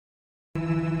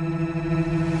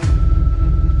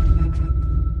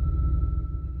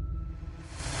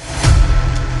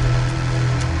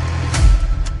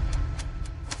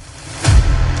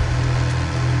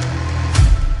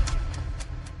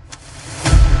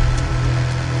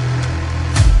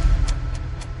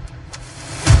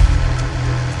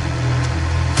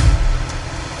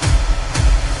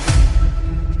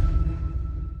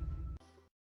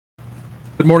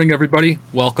Good morning, everybody.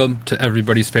 Welcome to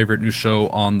everybody's favorite new show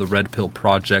on the Red Pill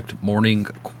Project, Morning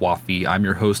Qoffee. I'm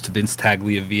your host, Vince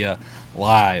Tagliavia,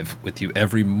 live with you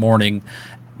every morning,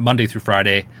 Monday through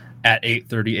Friday at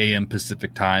 8:30 a.m.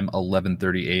 Pacific Time,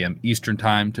 11:30 a.m. Eastern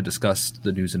Time to discuss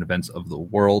the news and events of the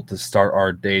world to start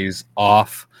our days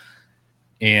off.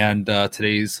 And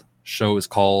today's show is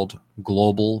called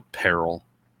Global Peril.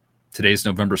 Today's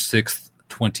November 6th,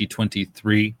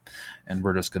 2023. And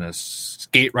we're just going to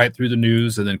skate right through the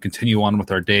news and then continue on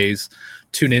with our days.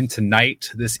 Tune in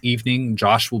tonight, this evening.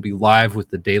 Josh will be live with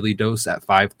the Daily Dose at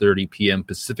 5:30 p.m.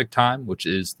 Pacific Time, which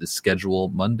is the schedule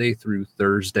Monday through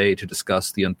Thursday to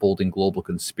discuss the unfolding global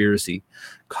conspiracy,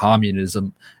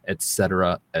 communism,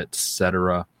 etc.,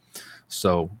 etc.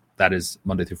 So that is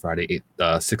Monday through Friday,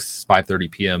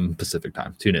 5:30 p.m. Pacific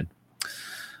Time. Tune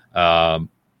in.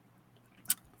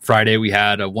 Friday, we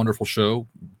had a wonderful show.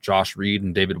 Josh Reed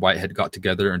and David Whitehead got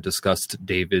together and discussed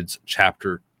David's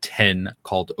Chapter 10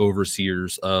 called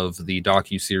Overseers of the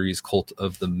docuseries Cult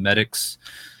of the Medics.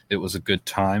 It was a good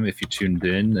time if you tuned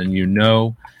in, and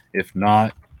if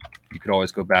not, you could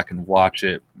always go back and watch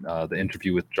it. The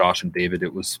interview with Josh and David,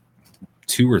 it was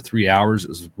 2 or 3 hours. It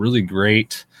was really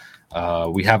great.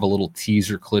 We have a little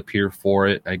teaser clip here for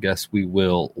it. I guess we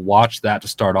will watch that to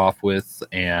start off with,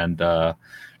 and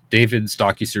David's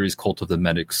docuseries Cult of the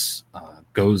Medics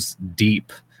goes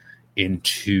deep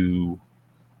into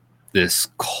this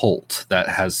cult that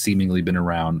has seemingly been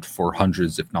around for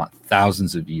hundreds, if not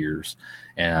thousands of years.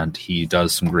 And he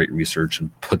does some great research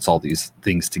and puts all these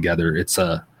things together. It's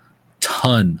a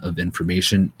ton of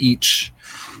information. Each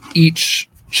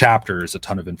chapter is a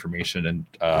ton of information and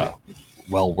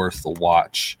well worth the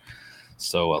watch.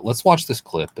 So let's watch this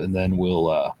clip and then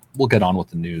we'll get on with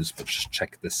the news, but just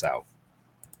check this out.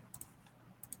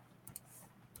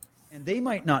 And they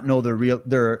might not know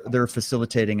they're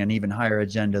facilitating an even higher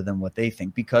agenda than what they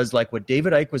think, because like what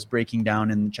David Icke was breaking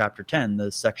down in Chapter 10, the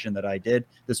section that I did,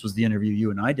 this was the interview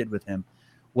you and I did with him,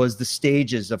 was the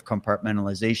stages of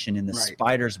compartmentalization in the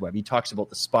spider's web. He talks about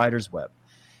the spider's web.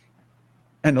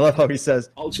 And I love how he says,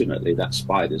 ultimately, that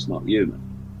spider's not human.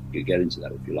 You get into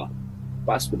that if you like.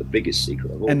 That's the biggest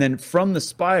secret of all. And then from the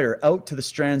spider out to the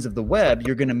strands of the web,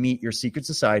 you're going to meet your secret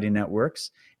society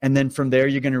networks. And then from there,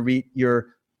 you're going to read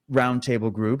your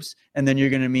roundtable groups, and then you're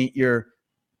going to meet your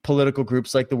political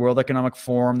groups like the World Economic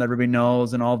Forum that everybody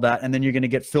knows and all that, and then you're going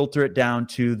to filter it down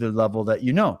to the level that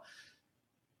you know.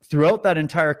 Throughout that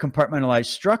entire compartmentalized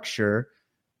structure,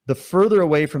 the further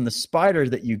away from the spider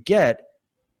that you get,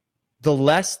 the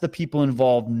less the people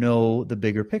involved know the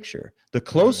bigger picture. The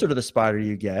closer to the spider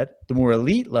you get, the more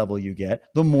elite level you get,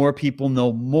 the more people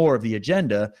know more of the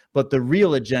agenda, but the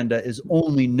real agenda is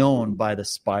only known by the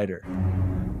spider.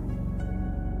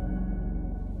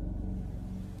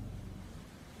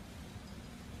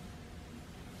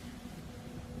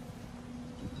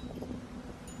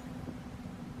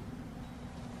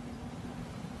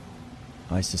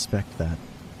 I suspect that,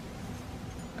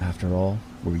 after all,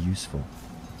 we're useful.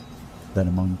 That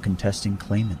among contesting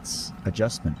claimants,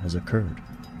 adjustment has occurred.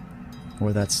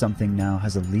 Or that something now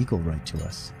has a legal right to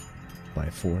us, by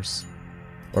force,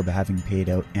 or by having paid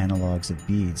out analogs of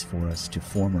beads for us to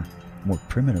former, more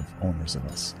primitive owners of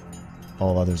us,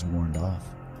 all others warned off.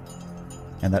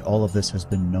 And that all of this has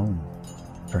been known,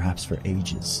 perhaps for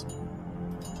ages,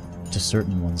 to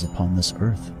certain ones upon this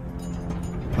earth.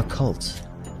 A cult,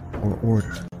 or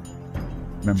order,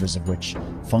 members of which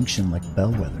function like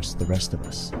bellwethers to the rest of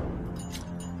us,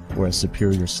 or as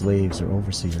superior slaves or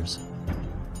overseers,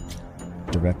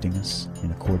 directing us in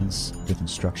accordance with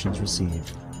instructions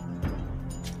received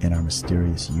in our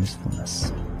mysterious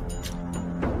usefulness.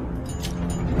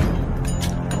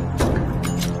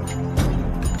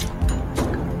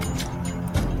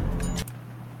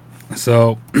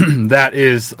 So that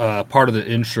is part of the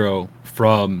intro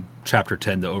from Chapter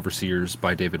 10, The Overseers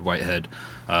by David Whitehead.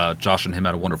 Josh and him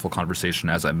had a wonderful conversation,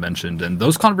 as I mentioned. And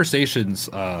those conversations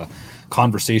on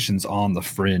the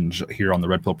fringe here on the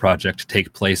Red Pill Project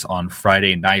take place on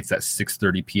Friday nights at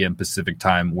 6:30 p.m. Pacific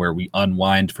Time, where we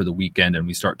unwind for the weekend and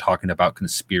we start talking about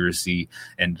conspiracy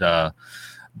and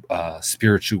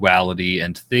spirituality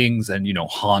and things and,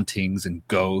 hauntings and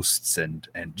ghosts and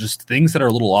just things that are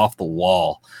a little off the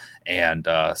wall. And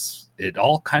it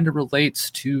all kind of relates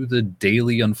to the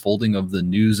daily unfolding of the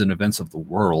news and events of the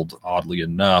world, oddly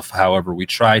enough. However, we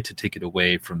try to take it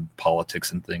away from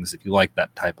politics and things. If you like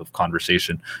that type of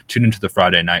conversation, tune into the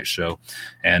Friday night show,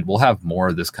 and we'll have more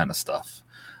of this kind of stuff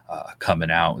coming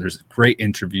out. There's great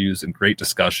interviews and great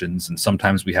discussions, and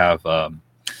sometimes we have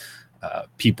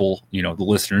people, the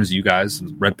listeners, you guys,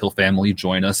 Red Pill family,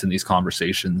 join us in these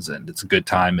conversations, and it's a good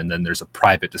time. And then there's a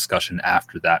private discussion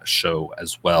after that show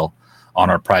as well on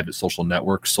our private social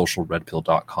network,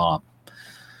 socialredpill.com.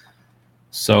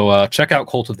 So check out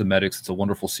Cult of the Medics. It's a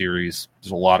wonderful series.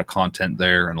 There's a lot of content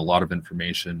there and a lot of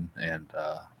information, and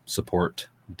support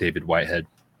David Whitehead.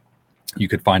 You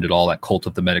could find it all at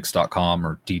cultofthemedics.com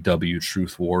or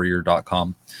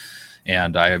dwtruthwarrior.com.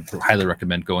 And I highly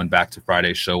recommend going back to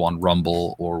Friday's show on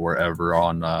Rumble or wherever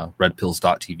on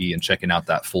redpills.tv and checking out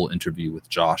that full interview with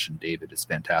Josh and David. It's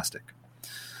fantastic.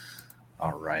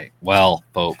 All right. Well,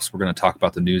 folks, we're going to talk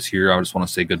about the news here. I just want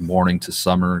to say good morning to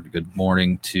Summer. Good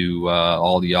morning to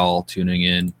all y'all tuning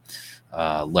in.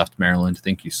 Left Maryland,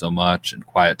 thank you so much. And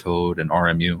Quiet Toad and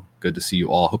RMU. Good to see you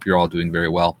all. Hope you're all doing very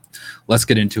well. Let's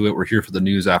get into it. We're here for the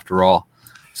news after all.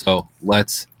 So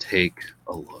let's take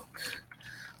a look.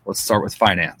 Let's start with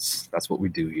finance. That's what we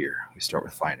do here. We start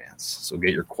with finance. So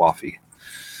get your coffee.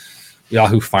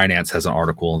 Yahoo Finance has an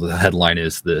article. The headline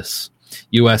is this: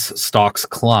 U.S. stocks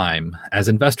climb as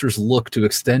investors look to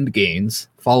extend gains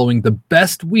following the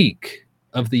best week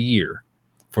of the year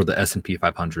for the S&P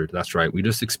 500. That's right. We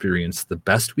just experienced the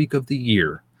best week of the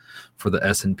year for the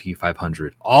S&P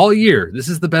 500. All year, this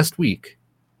is the best week.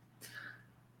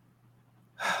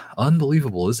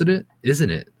 Unbelievable, isn't it? Isn't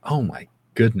it? Oh my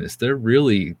goodness, they're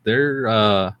really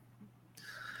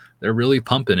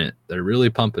pumping it. They're really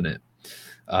pumping it.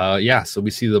 So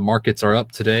we see the markets are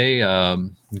up today.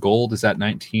 Gold is at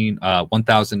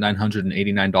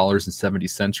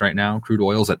 $1,989.70 right now. Crude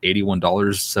oil's at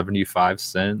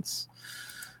 $81.75.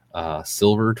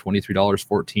 Silver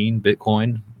 $23.14.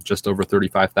 Bitcoin just over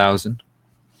 35,000.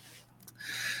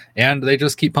 And they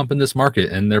just keep pumping this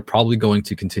market, and they're probably going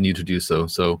to continue to do so.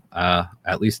 So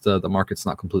at least the market's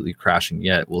not completely crashing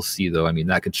yet. We'll see, though. I mean,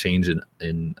 that could change in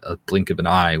a blink of an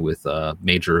eye with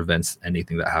major events,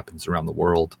 anything that happens around the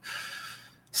world.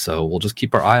 So we'll just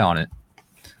keep our eye on it.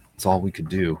 That's all we could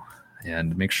do.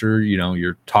 And make sure,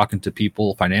 you're talking to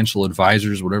people, financial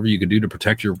advisors, whatever you can do to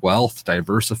protect your wealth,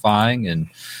 diversifying and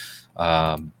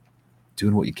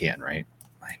doing what you can, right?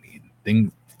 I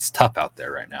mean, it's tough out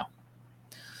there right now.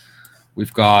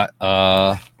 We've got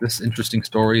this interesting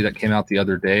story that came out the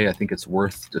other day. I think it's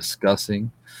worth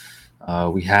discussing.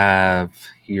 We have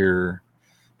here,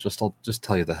 I'll just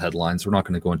tell you the headlines. We're not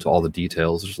going to go into all the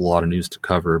details. There's a lot of news to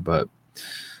cover, but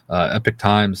Epic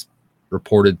Times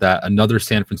reported that another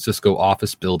San Francisco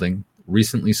office building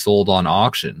recently sold on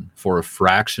auction for a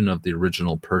fraction of the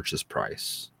original purchase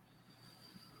price.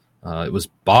 It was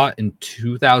bought in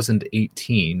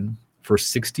 2018 for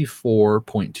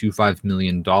 $64.25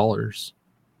 million.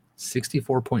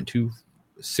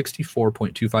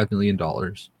 $64.25 million.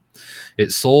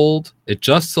 It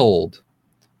just sold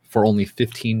for only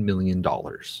 $15 million.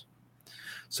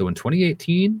 So in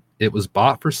 2018, it was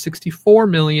bought for $64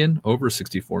 million, over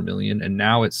 $64 million, and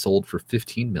now it's sold for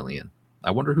 $15 million.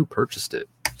 I wonder who purchased it.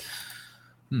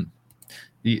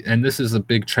 And this is a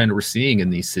big trend we're seeing in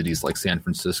these cities like San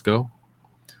Francisco.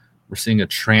 We're seeing a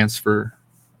transfer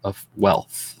of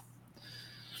wealth.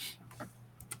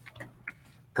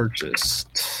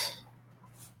 Purchased.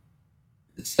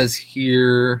 It says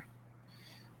here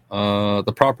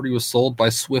the property was sold by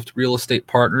Swift Real Estate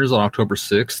Partners on October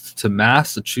 6th to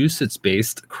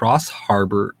Massachusetts-based Cross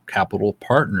Harbor Capital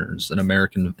Partners, an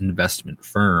American investment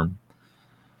firm,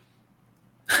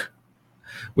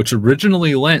 which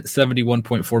originally lent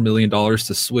 $71.4 million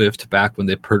to Swift back when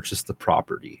they purchased the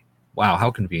property. Wow, how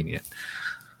convenient.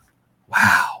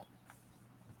 Wow.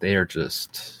 They're going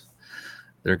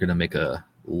to make a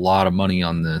lot of money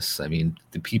on this. I mean,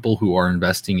 the people who are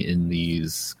investing in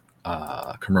these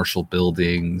commercial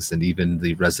buildings and even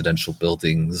the residential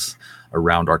buildings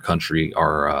around our country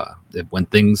are, when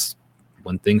things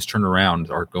turn around,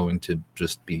 are going to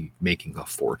just be making a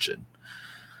fortune.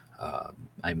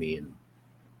 I mean,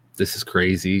 this is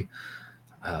crazy.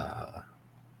 A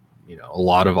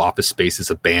lot of office space is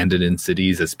abandoned in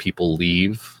cities as people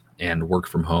leave and work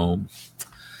from home,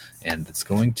 and it's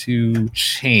going to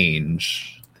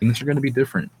change. Things are going to be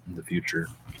different in the future.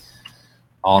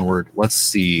 Onward. Let's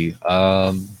see.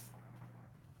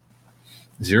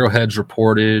 Zero Hedge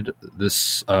reported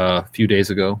this 3 days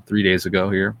ago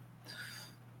here.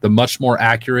 The much more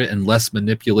accurate and less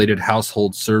manipulated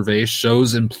household survey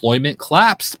shows employment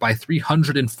collapsed by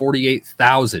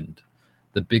 348,000,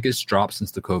 the biggest drop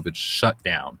since the COVID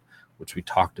shutdown, which we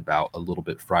talked about a little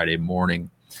bit Friday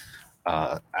morning.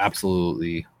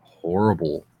 Absolutely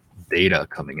horrible data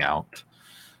coming out.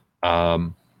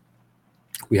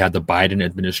 We had the Biden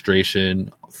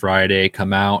administration Friday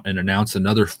come out and announce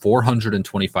another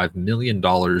 $425 million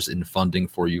in funding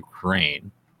for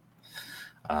Ukraine.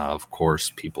 Of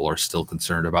course, people are still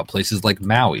concerned about places like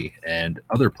Maui and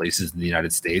other places in the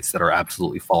United States that are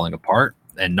absolutely falling apart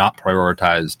and not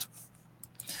prioritized.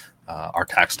 Our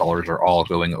tax dollars are all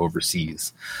going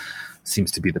overseas.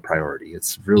 Seems to be the priority.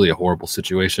 It's really a horrible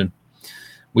situation.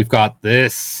 We've got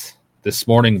this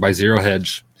morning by Zero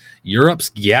Hedge. Europe's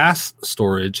gas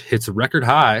storage hits a record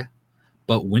high,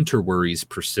 but winter worries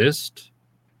persist.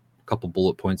 A couple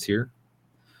bullet points here.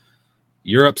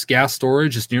 Europe's gas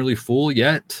storage is nearly full,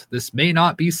 yet this may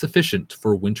not be sufficient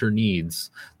for winter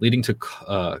needs, leading to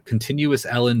continuous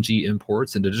LNG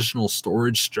imports and additional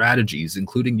storage strategies,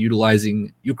 including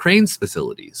utilizing Ukraine's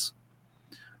facilities.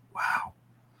 Wow.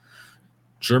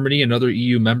 Germany and other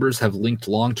EU members have linked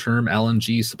long-term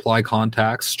LNG supply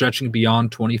contacts stretching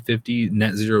beyond 2050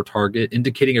 net zero target,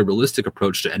 indicating a realistic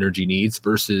approach to energy needs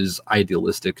versus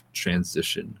idealistic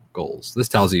transition goals. This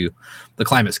tells you the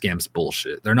climate scam's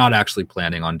bullshit. They're not actually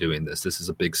planning on doing this. This is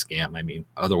a big scam. I mean,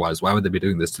 otherwise, why would they be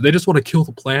doing this? Do they just want to kill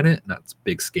the planet? That's a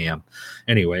big scam.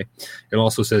 Anyway, it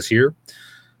also says here,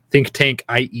 think tank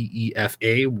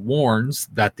IEEFA warns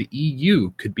that the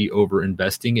EU could be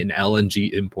over-investing in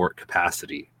LNG import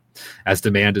capacity as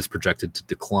demand is projected to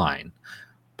decline,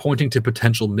 pointing to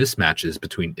potential mismatches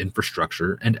between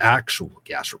infrastructure and actual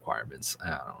gas requirements.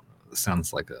 I don't know. It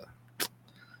sounds like a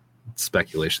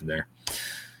speculation there.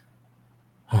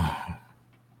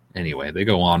 Anyway, they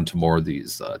go on to more of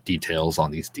these details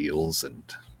on these deals and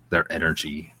their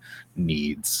energy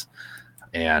needs.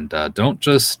 And don't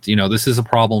just, this is a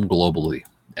problem globally,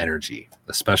 energy,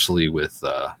 especially with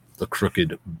the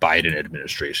crooked Biden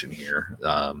administration here.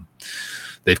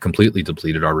 They've completely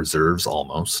depleted our reserves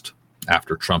almost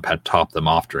after Trump had topped them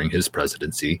off during his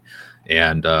presidency.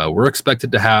 And we're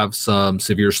expected to have some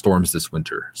severe storms this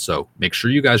winter. So make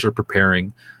sure you guys are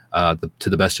preparing to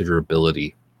the best of your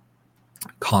ability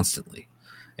constantly.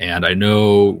 And I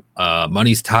know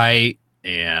money's tight.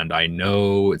 And I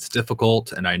know it's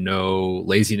difficult, and I know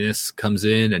laziness comes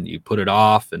in and you put it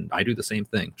off, and I do the same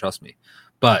thing, trust me.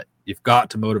 But you've got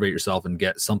to motivate yourself and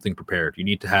get something prepared. You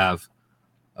need to have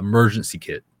emergency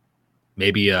kit,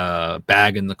 maybe a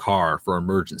bag in the car for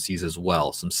emergencies as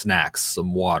well, some snacks,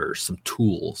 some water, some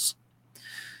tools,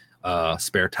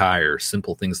 spare tires,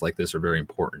 simple things like this are very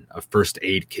important. A first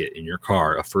aid kit in your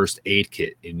car, a first aid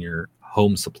kit in your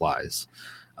home supplies.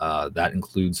 That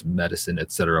includes medicine,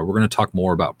 etc. We're going to talk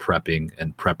more about prepping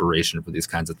and preparation for these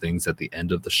kinds of things at the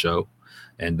end of the show.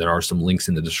 And there are some links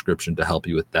in the description to help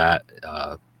you with that.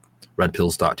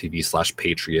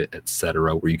 redpills.tv/patriot,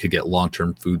 etc., where you could get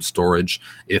long-term food storage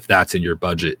if that's in your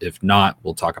budget. If not,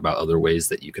 we'll talk about other ways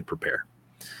that you could prepare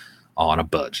on a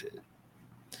budget.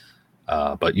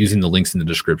 But using the links in the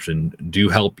description do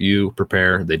help you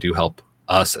prepare. They do help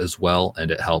us as well.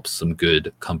 And it helps some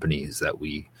good companies that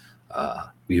we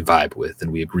vibe with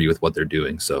and we agree with what they're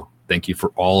doing. So thank you for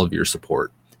all of your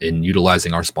support in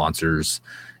utilizing our sponsors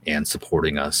and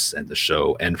supporting us and the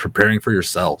show and preparing for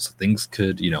yourselves. Things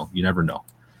could, you never know.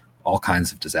 All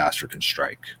kinds of disaster can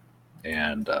strike.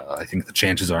 And I think the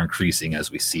chances are increasing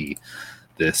as we see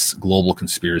this global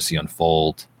conspiracy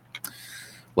unfold.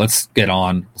 Let's get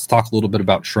on. Let's talk a little bit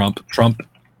about Trump. Trump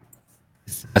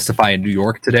testified in New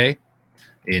York today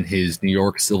in his New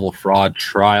York civil fraud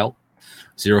trial.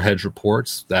 Zero Hedge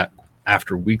reports that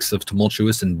after weeks of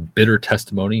tumultuous and bitter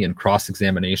testimony and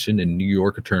cross-examination in New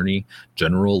York Attorney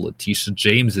General Letitia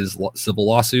James's civil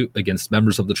lawsuit against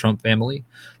members of the Trump family,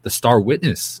 the star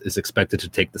witness is expected to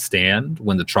take the stand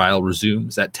when the trial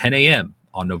resumes at 10 a.m.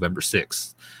 on November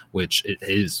 6th, which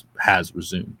has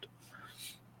resumed.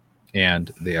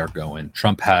 And they are going.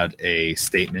 Trump had a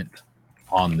statement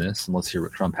on this, and let's hear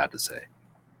what Trump had to say.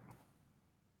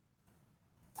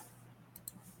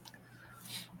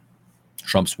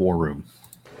 Trump's war room.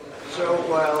 So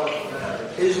while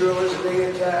Israel is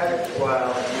being attacked,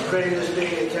 while Ukraine is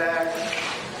being attacked,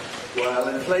 while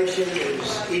inflation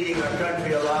is eating our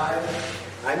country alive,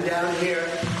 I'm down here,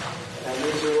 and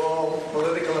these are all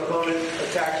political opponent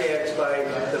attack ads by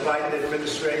the Biden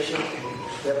administration.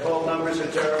 Their poll numbers are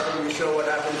terrible. You saw what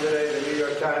happened today. The New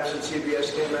York Times and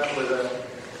CBS came out with a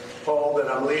poll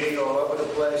that I'm leading all over the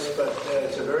place, but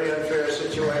it's a very unfair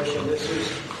situation. This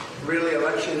is really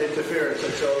election interference.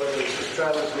 That's all it is. This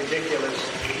trial is ridiculous.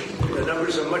 The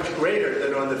numbers are much greater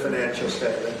than on the financial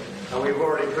statement. And we've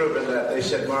already proven that. They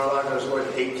said Mar-a-Lago's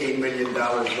worth $18 million.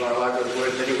 Mar-a-Lago's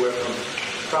worth anywhere from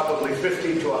probably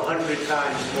 50 to 100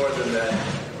 times more than that.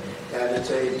 And it's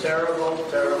a terrible,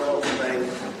 terrible thing.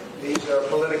 These are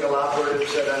political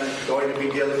operatives that I'm going to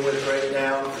be dealing with right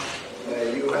now.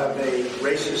 You have a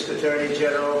racist attorney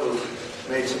general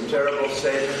who made some terrible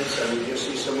statements, and we just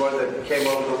see some more that came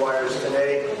over the wires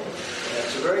today.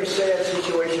 It's a very sad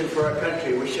situation for our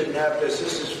country. We shouldn't have this.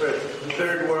 This is for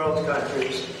third world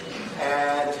countries.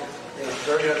 And it's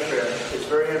very unfair. It's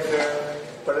very unfair.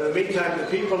 But in the meantime, the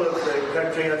people of the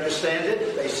country understand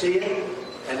it. They see it.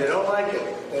 And they don't like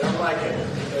it. They don't like it.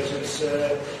 Because it's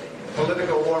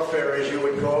political warfare, as you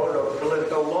would call it, or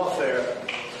political lawfare.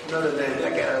 Another name. I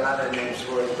got a lot of names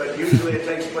for it. But usually it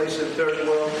takes place in third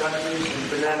world countries and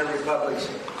banana republics.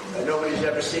 Nobody's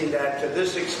ever seen that to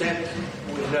this extent.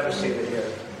 We've never seen it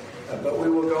here. But we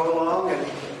will go along and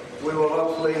we will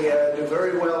hopefully do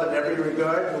very well in every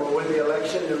regard. We'll win the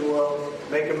election and we'll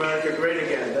make America great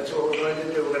again. That's what we're going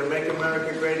to do. We're going to make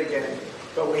America great again.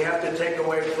 But we have to take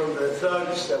away from the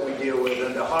thugs that we deal with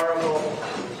and the horrible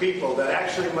people that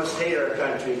actually must hate our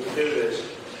country to do this.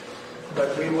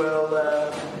 But we will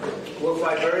we'll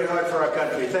fight very hard for our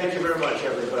country. Thank you very much,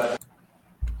 everybody.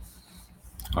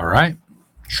 All right.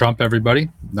 Trump, everybody,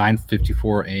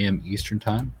 9:54 a.m. Eastern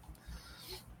time.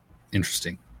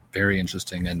 Interesting. Very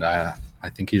interesting. And I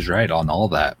think he's right on all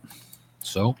that.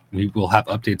 So we will have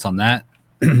updates on that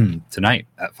tonight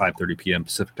at 5:30 p.m.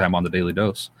 Pacific time on the Daily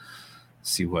Dose.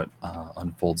 See what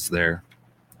unfolds there.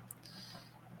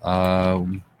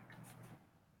 What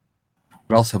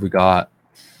else have we got?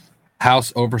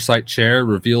 House Oversight Chair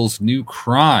reveals new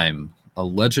crime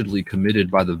allegedly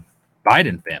committed by the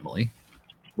Biden family.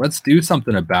 Let's do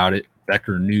something about it.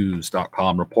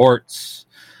 BeckerNews.com reports.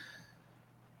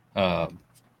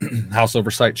 House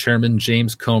Oversight Chairman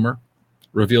James Comer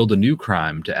revealed a new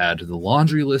crime to add to the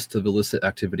laundry list of illicit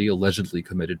activity allegedly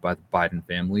committed by the Biden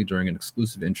family during an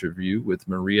exclusive interview with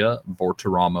Maria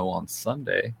Bartiromo on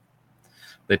Sunday.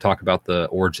 They talk about the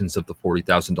origins of the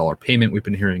 $40,000 payment we've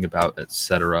been hearing about,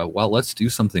 etc. Well, let's do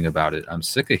something about it. I'm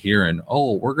sick of hearing,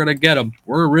 oh, we're going to get them.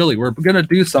 We're going to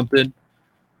do something.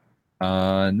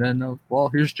 And then, well,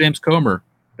 here's James Comer.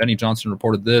 Benny Johnson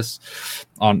reported this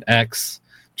on X.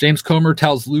 James Comer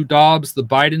tells Lou Dobbs the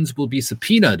Bidens will be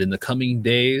subpoenaed in the coming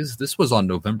days. This was on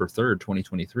November 3rd,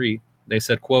 2023. They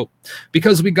said, quote,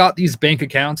 because we got these bank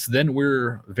accounts, then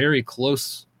we're very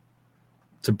close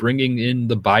to bringing in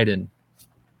the Biden.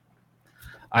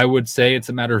 I would say it's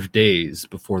a matter of days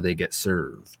before they get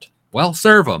served. Well,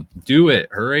 serve them. Do it.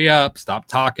 Hurry up. Stop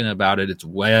talking about it. It's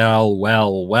well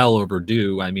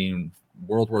overdue. I mean,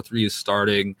 World War III is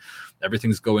starting.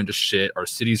 Everything's going to shit. Our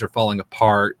cities are falling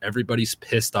apart. Everybody's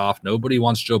pissed off. Nobody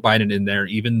wants Joe Biden in there,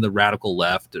 even the radical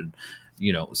left. And,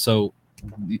 so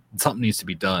something needs to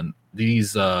be done.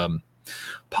 These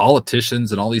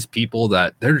politicians and all these people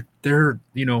that they're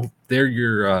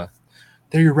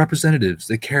your representatives.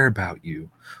 They care about you.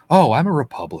 Oh, I'm a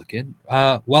Republican.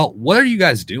 Well, what are you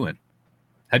guys doing?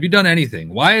 Have you done anything?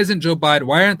 Why isn't Joe Biden?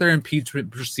 Why aren't there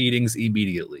impeachment proceedings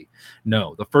immediately?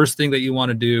 No, the first thing that you want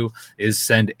to do is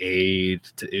send aid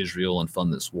to Israel and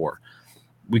fund this war.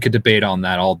 We could debate on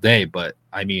that all day, but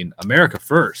I mean, America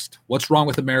first. What's wrong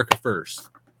with America first?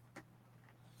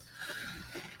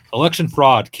 Election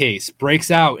fraud case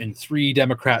breaks out in 3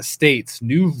 Democrat states.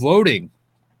 New voting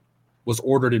was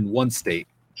ordered in 1 state.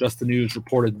 Just the News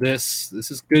reported this. This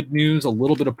is good news, a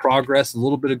little bit of progress, a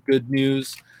little bit of good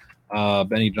news.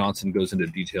 Benny Johnson goes into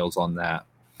details on that.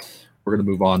 We're going to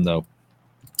move on, though.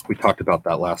 We talked about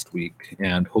that last week,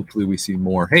 and hopefully we see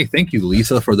more. Hey, thank you,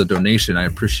 Lisa, for the donation. I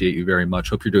appreciate you very much.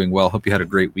 Hope you're doing well. Hope you had a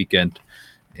great weekend,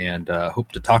 and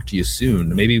hope to talk to you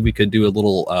soon. Maybe we could do a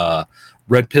little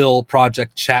Red Pill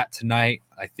Project chat tonight.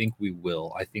 I think we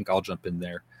will. I think I'll jump in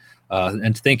there.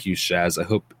 And thank you, Shaz. I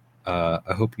hope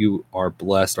you are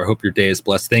blessed, or I hope your day is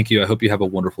blessed. Thank you. I hope you have a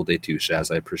wonderful day too, Shaz.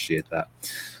 I appreciate that.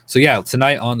 So yeah,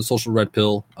 tonight on the Social Red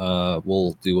Pill,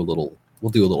 we'll do a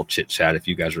little chit chat if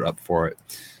you guys are up for it,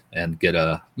 and get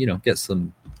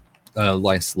some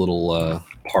nice little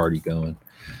party going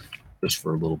just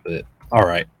for a little bit. All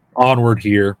right, onward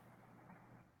here.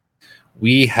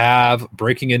 We have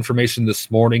breaking information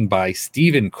this morning by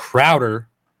Steven Crowder.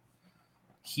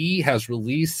 He has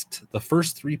released the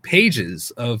first 3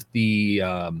 pages of the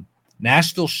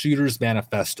National Shooters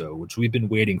Manifesto, which we've been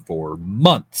waiting for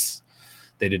months.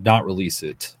 They did not release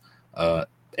it.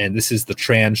 And this is the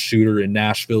trans shooter in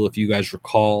Nashville, if you guys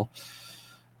recall.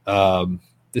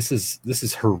 This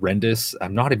is horrendous.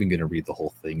 I'm not even going to read the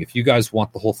whole thing. If you guys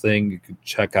want the whole thing, you can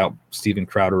check out Steven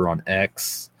Crowder on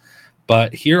X.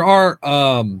 But here are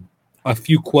a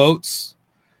few quotes.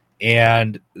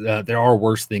 And there are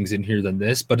worse things in here than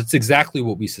this, but it's exactly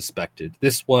what we suspected.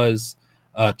 This was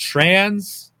a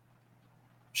trans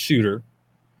shooter.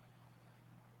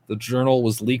 The journal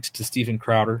was leaked to Steven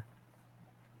Crowder.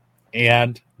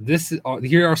 And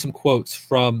here are some quotes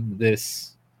from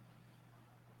this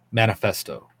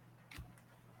manifesto.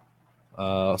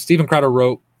 Steven Crowder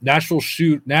wrote,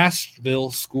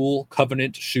 Nashville school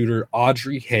covenant shooter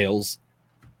Audrey Hale's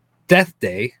Death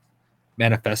Day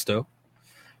manifesto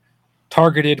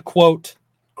targeted, quote,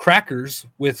 crackers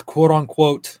with, quote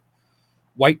unquote,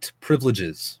 white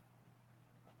privileges.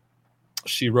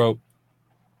 She wrote,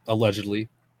 allegedly,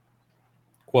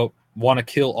 quote, want to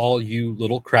kill all you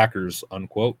little crackers,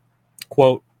 unquote.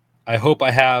 Quote, I hope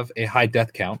I have a high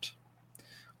death count.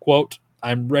 Quote,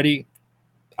 I'm ready.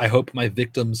 I hope my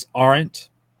victims aren't.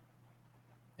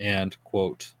 And,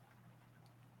 quote,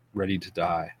 ready to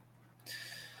die.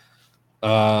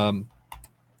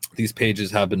 These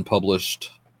pages have been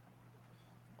published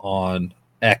on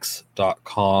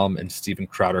X.com, and Steven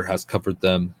Crowder has covered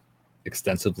them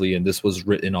extensively. And this was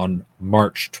written on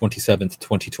March 27th,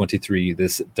 2023,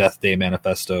 this Death Day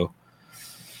manifesto,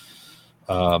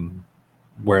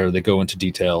 where they go into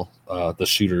detail. The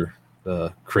shooter,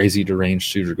 the crazy deranged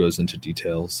shooter, goes into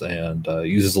details and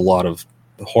uses a lot of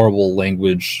horrible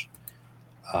language.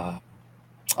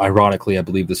 Ironically, I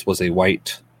believe this was a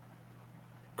white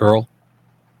girl,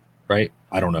 right?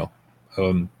 I don't know.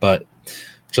 But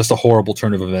just a horrible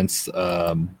turn of events.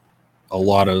 A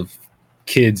lot of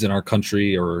kids in our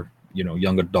country, or, you know,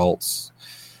 young adults,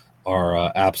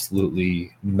 are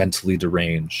absolutely mentally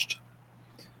deranged.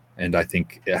 And I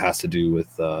think it has to do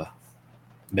with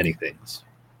many things.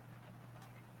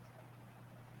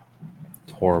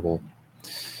 It's horrible.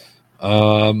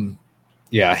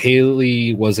 Yeah,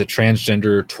 Haley was a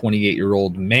transgender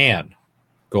 28-year-old man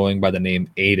going by the name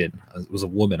Aiden. It was a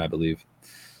woman, I believe.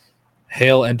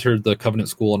 Hale entered the Covenant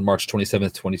School on March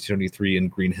 27th, 2023 in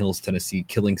Green Hills, Tennessee,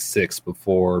 killing 6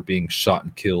 before being shot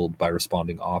and killed by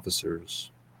responding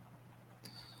officers.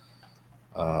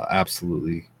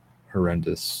 Absolutely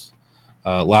horrendous.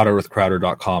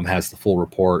 LouderWithCrowder.com has the full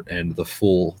report and the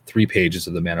full 3 pages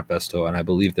of the manifesto, and I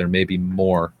believe there may be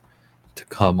more to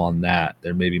come on that.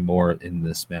 There may be more in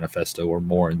this manifesto or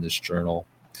more in this journal.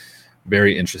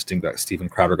 Very interesting that Steven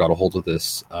Crowder got a hold of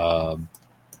this,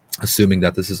 assuming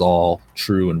that this is all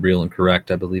true and real and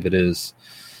correct. I believe it is.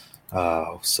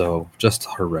 So just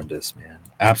horrendous, man.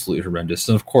 Absolutely horrendous.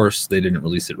 And of course, they didn't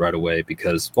release it right away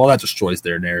because, well, that destroys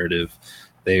their narrative.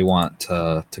 They want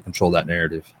to control that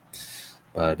narrative.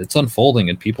 But it's unfolding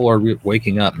and people are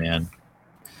waking up, man.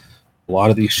 A lot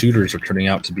of these shooters are turning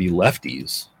out to be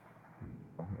lefties.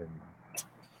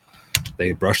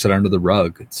 They brushed it under the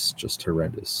rug. It's just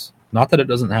horrendous. Not that it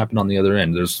doesn't happen on the other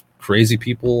end. There's crazy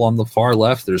people on the far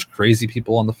left. There's crazy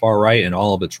people on the far right, and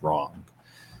all of it's wrong.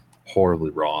 Horribly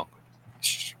wrong.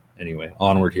 Anyway,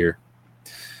 onward here.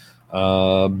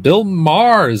 Bill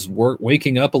Maher is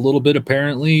waking up a little bit,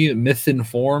 apparently.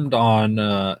 Myth-informed on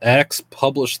X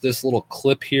published this little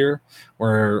clip here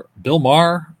where Bill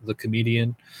Maher, the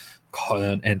comedian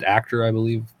and actor, I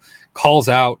believe, calls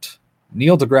out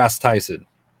Neil deGrasse Tyson,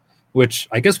 which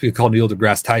I guess we could call Neil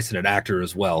deGrasse Tyson an actor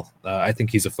as well. I think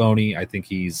he's a phony. I think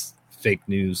he's fake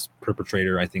news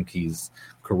perpetrator. I think he's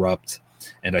corrupt,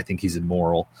 and I think he's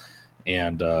immoral.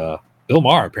 And Bill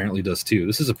Maher apparently does too.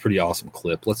 This is a pretty awesome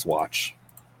clip. Let's watch.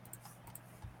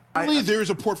 Surely there's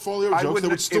a portfolio of jokes that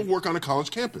would still work on a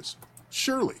college campus.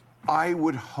 Surely. I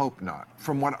would hope not.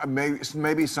 From what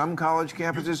maybe some college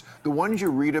campuses, the ones you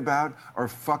read about are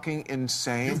fucking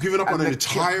insane. You've given up on an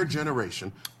entire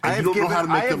generation, and you don't know how to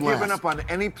make them last. I have given up on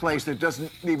any place that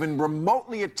doesn't even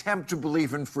remotely attempt to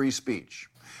believe in free speech,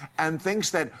 and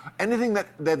thinks that anything that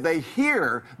they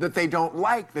hear that they don't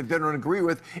like, that they don't agree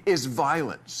with, is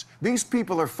violence. These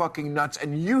people are fucking nuts,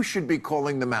 and you should be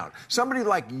calling them out. Somebody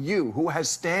like you, who has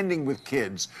standing with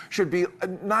kids, should be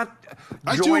not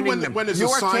joining them. When there's a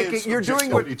science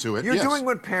objectivity to it. You're doing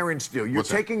what parents do. You're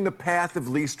taking the path of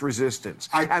least resistance,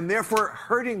 and therefore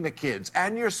hurting the kids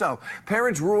and yourself.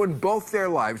 Parents ruin both their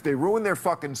lives. They ruin their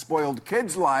fucking spoiled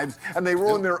kids' lives, and they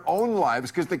ruin their own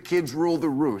lives because the kids rule the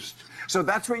roost. So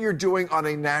that's what you're doing on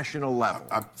a national level.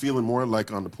 I'm feeling more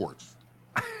like on the porch.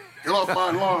 Get off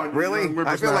my lawn. Really?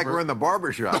 I feel like we're in the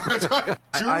barbershop.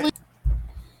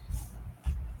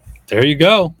 There you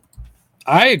go.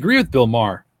 I agree with Bill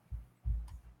Maher.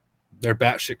 They're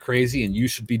batshit crazy, and you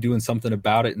should be doing something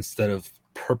about it instead of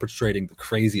perpetrating the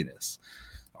craziness.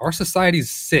 Our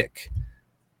society's sick.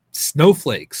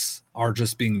 Snowflakes are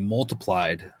just being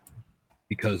multiplied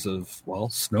because of,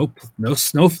 well, no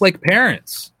snowflake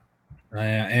parents.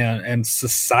 And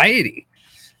society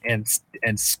and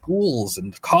schools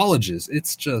and colleges.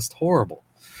 It's just horrible.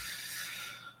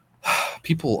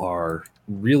 People are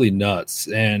really nuts.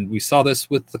 And we saw this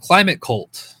with the climate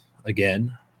cult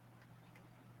again.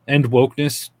 And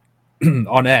wokeness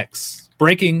on X.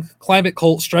 Breaking, climate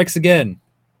cult strikes again.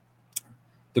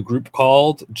 The group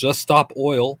called Just Stop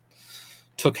Oil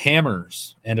took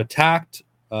hammers and attacked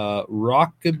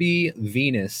Rockaby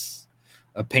Venus,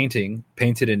 a painting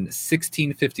painted in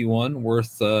 1651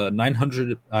 worth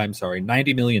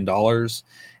 $90 million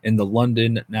in the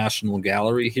London National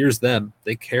Gallery. Here's them.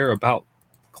 They care about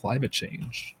climate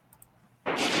change.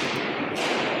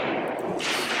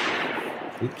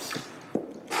 Oops.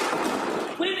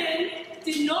 Women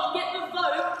did not get the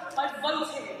vote by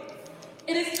voting.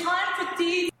 It is time for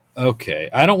deeds. Okay,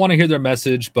 I don't want to hear their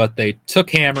message, but they took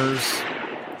hammers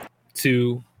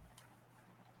to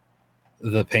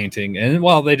the painting, and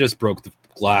well, they just broke the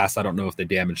glass. I don't know if they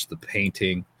damaged the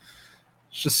painting.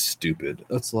 It's just stupid.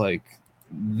 It's like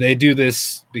they do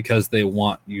this because they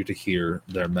want you to hear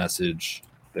their message,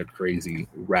 their crazy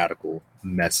radical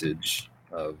message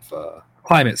of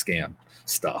climate scam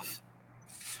stuff.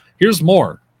 Here's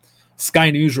more.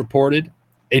 Sky News reported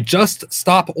a Just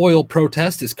Stop Oil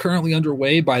protest is currently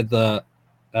underway by the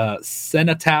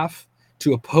Cenotaph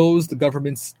to oppose the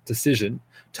government's decision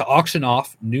to auction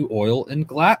off new oil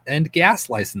and gas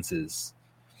licenses.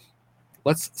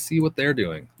 Let's see what they're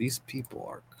doing. These people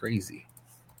are crazy.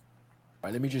 All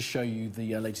right, let me just show you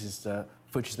the latest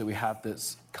footage that we have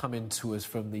that's come into us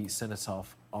from the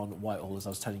Cenotaph on Whitehall. As I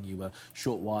was telling you a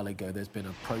short while ago, there's been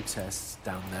a protest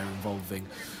down there involving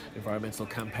environmental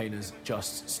campaigners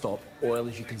Just Stop Oil.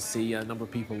 As you can see, a number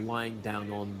of people lying down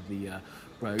on the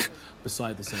road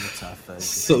beside the Cenotaph.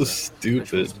 So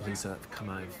stupid. Police have come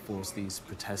out and forced these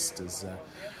protesters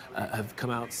have come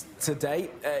out today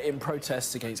in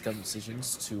protest against government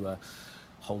decisions to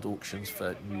hold auctions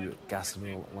for new gas and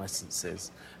oil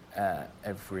licenses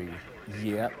every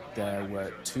year. There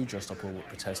were 2 Just Stop Oil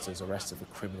protesters arrested for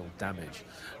criminal damage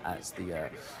at the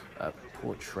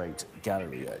Portrait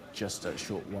Gallery just a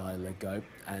short while ago.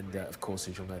 And of course,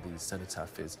 as you'll know, the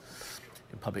Cenotaph is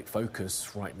in public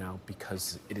focus right now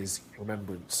because it is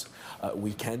Remembrance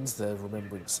Weekend. The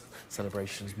Remembrance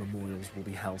celebrations, memorials will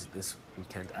be held this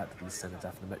weekend at the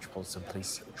Cenotaph, and the Metropolitan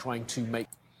Police trying to make...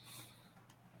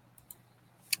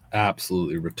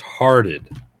 Absolutely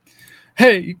retarded.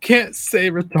 Hey, you can't say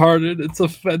retarded. It's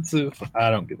offensive.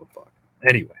 I don't give a fuck.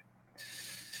 Anyway.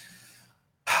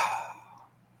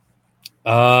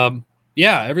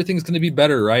 Yeah, everything's going to be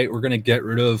better, right? We're going to get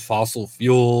rid of fossil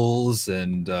fuels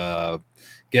and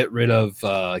get rid of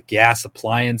gas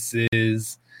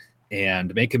appliances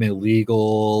and make them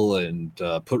illegal and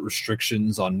put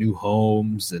restrictions on new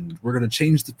homes. And we're going to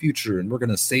change the future and we're going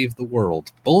to save the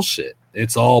world. Bullshit.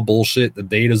 It's all bullshit. The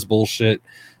data's bullshit.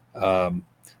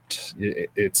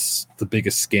 It's the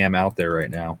biggest scam out there right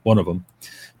now. One of them.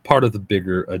 Part of the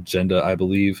bigger agenda, I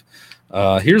believe.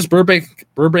 Here's Burbank,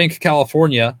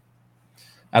 California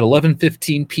at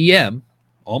 11:15 p.m.,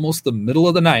 almost the middle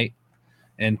of the night,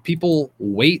 and people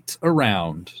wait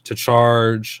around to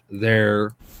charge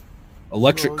their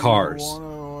electric cars. You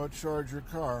want to charge your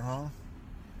car, huh?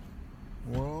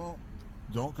 Well,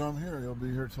 don't come here. You'll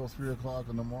be here till 3 o'clock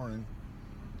in the morning.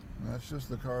 And that's just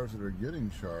the cars that are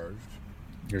getting charged.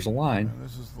 Here's a line. And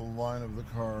this is the line of the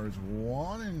cars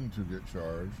wanting to get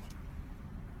charged.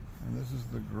 And this is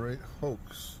the great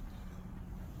hoax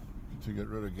to get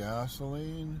rid of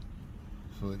gasoline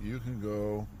so that you can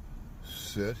go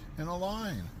sit in a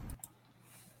line.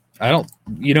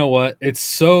 You know what? It's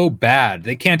so bad.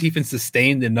 They can't even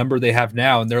sustain the number they have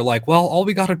now. And they're like, well, all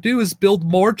we got to do is build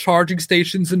more charging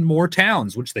stations in more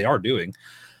towns, which they are doing.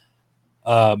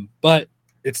 But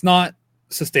it's not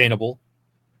sustainable.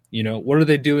 You know, what are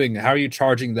they doing? How are you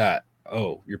charging that?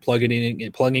 Oh, you're plugging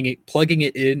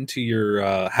it into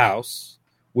your house,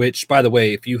 which, by the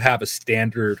way, if you have a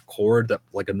standard cord that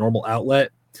like a normal outlet,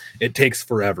 it takes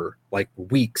forever, like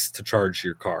weeks to charge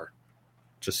your car,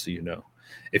 just so you know.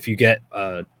 If you get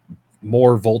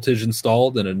more voltage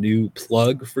installed and a new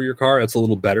plug for your car, it's a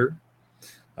little better.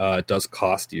 It does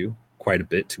cost you quite a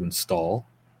bit to install.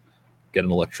 Get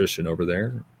an electrician over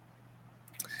there.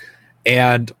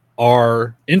 And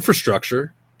our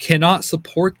infrastructure cannot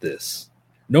support this.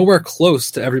 Nowhere close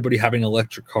to everybody having an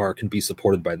electric car can be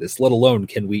supported by this, let alone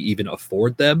can we even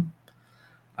afford them?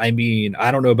 I mean,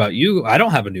 I don't know about you. I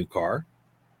don't have a new car.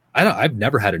 I've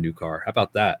never had a new car. How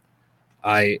about that?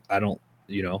 I don't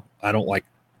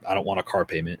want a car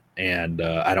payment, and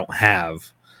I don't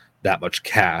have that much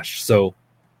cash. So,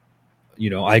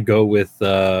 I go with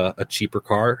a cheaper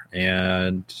car,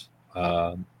 and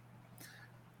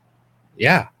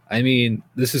yeah, I mean,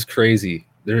 this is crazy.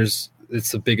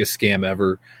 It's the biggest scam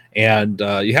ever. And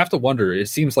you have to wonder, it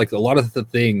seems like a lot of the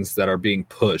things that are being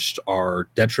pushed are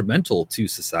detrimental to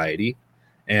society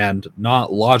and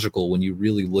not logical when you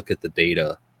really look at the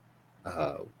data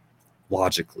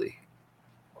logically,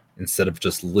 instead of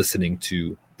just listening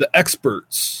to the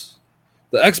experts.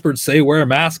 The experts say wear a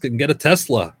mask and get a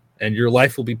Tesla. and your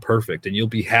life will be perfect, and you'll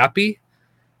be happy,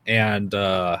 and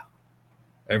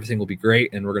everything will be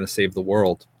great, and we're going to save the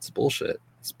world. It's bullshit.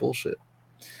 It's bullshit.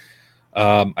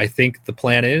 I think the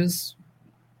plan is,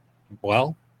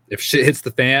 well, if shit hits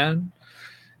the fan,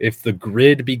 if the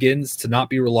grid begins to not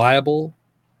be reliable,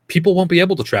 people won't be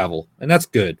able to travel, and that's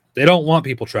good. They don't want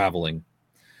people traveling.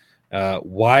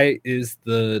 Why is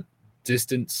the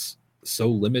distance so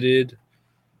limited?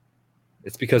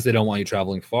 It's because they don't want you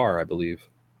traveling far, I believe.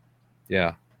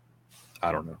 Yeah.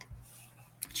 I don't know.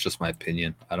 It's just my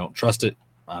opinion. I don't trust it.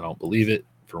 I don't believe it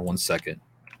for 1 second.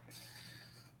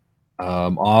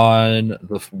 On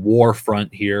the war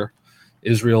front here,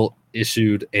 Israel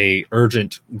issued a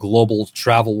urgent global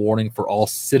travel warning for all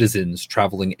citizens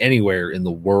traveling anywhere in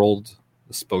the world,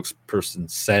 the spokesperson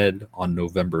said on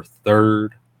November 3rd,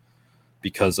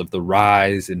 because of the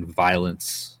rise in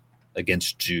violence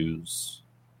against Jews.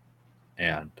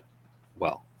 And,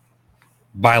 well,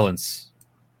 violence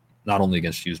not only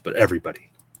against Jews, but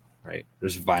everybody, right?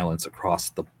 There's violence across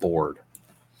the board,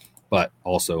 but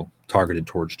also targeted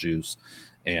towards Jews.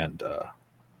 And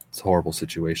it's a horrible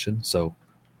situation. So,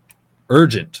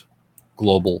 urgent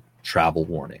global travel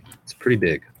warning. It's pretty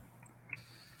big.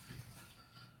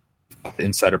 The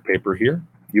insider paper here.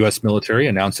 U.S. military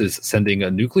announces sending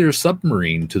a nuclear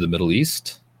submarine to the Middle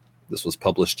East. This was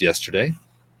published yesterday.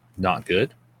 Not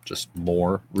good. Just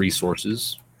more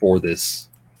resources for this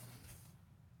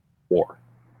war.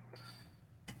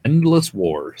 Endless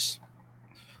wars.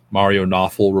 Mario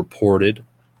Knopfel reported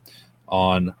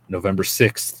on November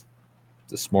 6th,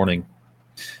 this morning,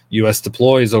 U.S.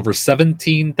 deploys over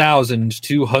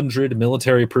 17,200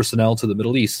 military personnel to the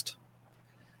Middle East.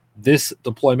 This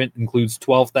deployment includes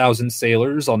 12,000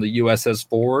 sailors on the USS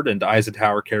Ford and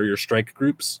Eisenhower carrier strike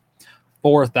groups,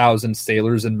 4,000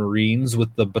 sailors and Marines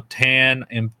with the Bataan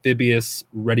Amphibious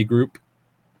Ready Group,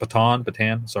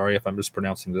 Bataan, sorry if I'm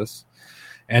mispronouncing this,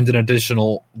 and an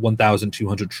additional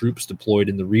 1,200 troops deployed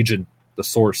in the region, the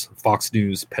source, Fox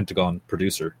News Pentagon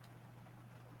producer.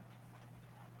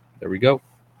 There we go.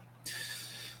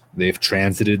 They've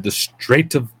transited the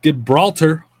Strait of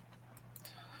Gibraltar.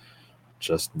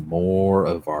 Just more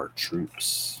of our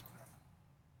troops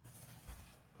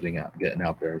getting out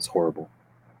there. It's horrible.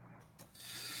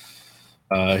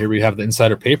 Here we have the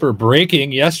insider paper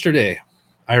breaking yesterday.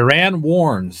 Iran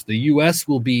warns the U.S.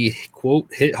 will be,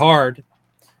 quote, hit hard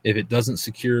if it doesn't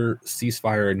secure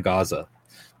ceasefire in Gaza.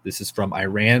 This is from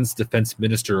Iran's defense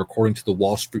minister, according to the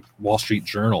Wall Street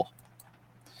Journal.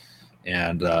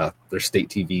 And their state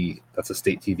TV, that's a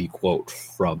state TV quote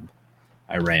from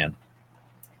Iran.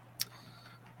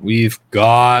 We've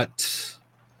got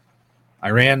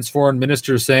Iran's foreign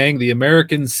minister saying the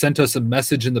Americans sent us a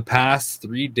message in the past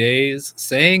 3 days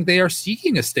saying they are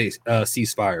seeking a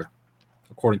ceasefire,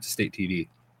 according to state TV.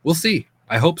 We'll see.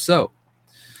 I hope so.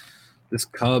 This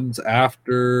comes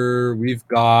after we've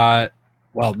got,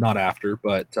 well, not after,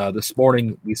 but this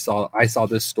morning I saw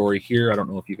this story here. I don't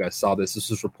know if you guys saw this.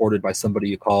 This was reported by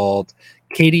somebody called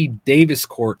Katie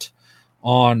Daviscourt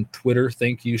on Twitter.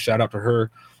 Thank you. Shout out to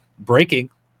her. Breaking.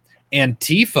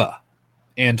 Antifa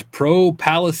and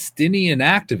pro-Palestinian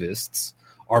activists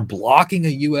are blocking a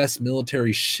U.S.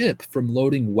 military ship from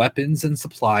loading weapons and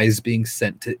supplies being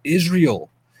sent to Israel.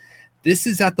 This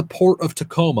is at the port of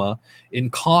Tacoma in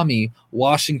Qoffee,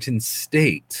 Washington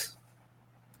State.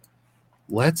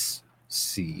 Let's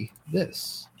see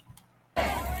this.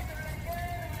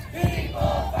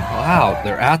 Wow,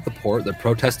 they're at the port. They're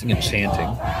protesting and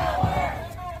chanting.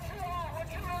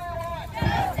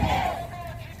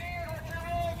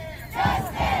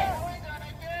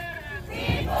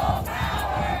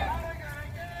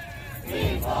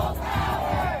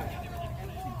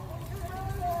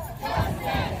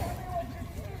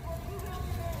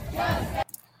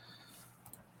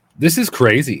 This is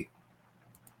crazy.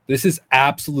 This is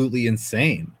absolutely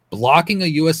insane. Blocking a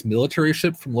U.S. military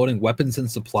ship from loading weapons and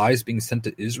supplies being sent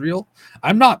to Israel?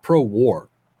 I'm not pro-war,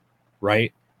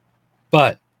 right?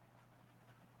 But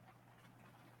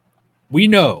we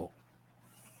know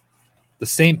the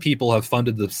same people have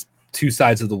funded the two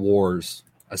sides of the wars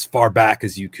as far back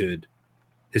as you could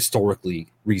historically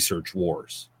research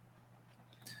wars.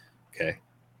 Okay?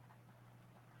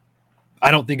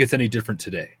 I don't think it's any different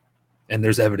today. And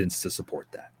there's evidence to support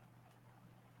that.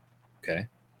 Okay?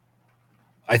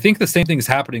 I think the same thing is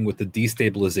happening with the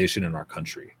destabilization in our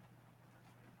country.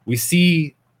 We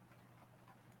see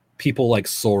people like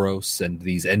Soros and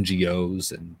these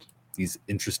NGOs and these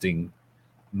interesting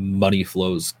money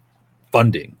flows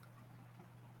funding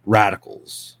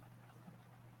radicals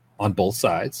on both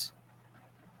sides.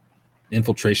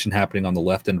 Infiltration happening on the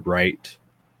left and right.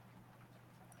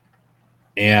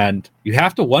 And you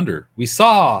have to wonder, we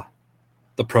saw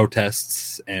the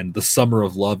protests and the summer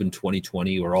of love in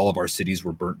 2020, where all of our cities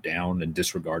were burnt down and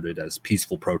disregarded as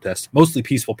peaceful protests, mostly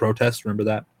peaceful protests. Remember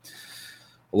that?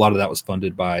 A lot of that was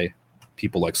funded by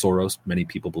people like Soros, many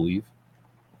people believe.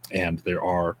 And there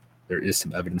is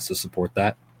some evidence to support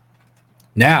that.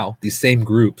 Now, these same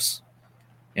groups,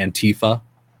 Antifa,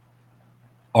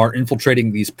 are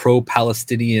infiltrating these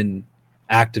pro-Palestinian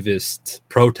activist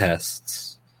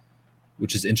protests,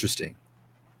 which is interesting.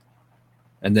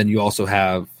 And then you also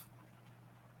have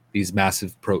these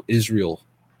massive pro-Israel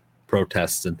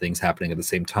protests and things happening at the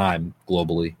same time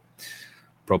globally.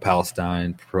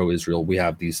 Pro-Palestine, pro-Israel. We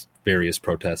have these various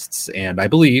protests. And I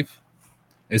believe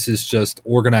this is just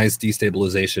organized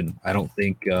destabilization. I don't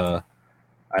think a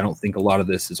lot of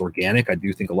this is organic. I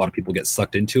do think a lot of people get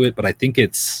sucked into it, but I think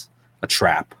it's a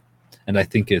trap. And I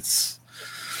think it's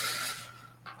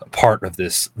a part of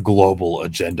this global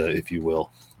agenda, if you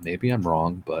will. Maybe I'm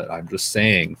wrong, but I'm just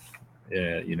saying,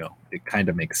 it kind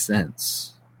of makes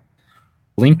sense.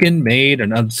 Blinken made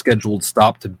an unscheduled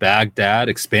stop to Baghdad,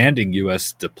 expanding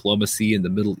U.S. diplomacy in the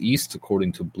Middle East,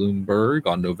 according to Bloomberg,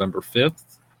 on November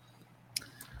 5th.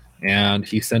 And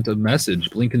he sent a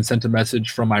message. Blinken sent a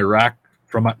message from Iraq,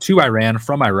 to Iran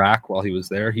from Iraq while he was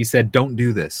there. He said, "Don't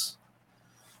do this.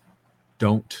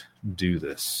 Don't do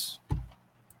this."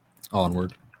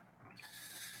 Onward.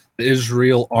 The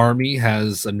Israel army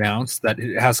has announced that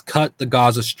it has cut the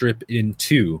Gaza Strip in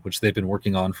two, which they've been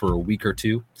working on for a week or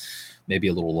two, maybe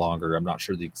a little longer. I'm not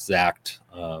sure the exact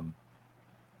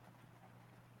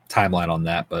timeline on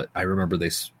that, but I remember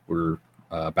they were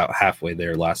about halfway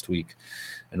there last week.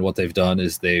 And what they've done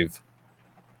is they've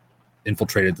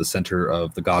infiltrated the center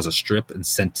of the Gaza Strip and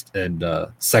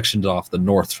sectioned off the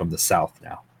north from the south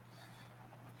now.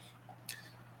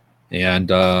 And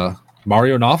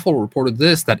Mario Nawfal reported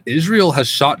that Israel has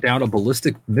shot down a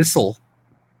ballistic missile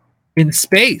in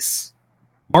space,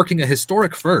 marking a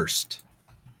historic first.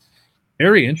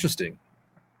 Very interesting.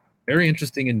 Very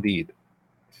interesting indeed.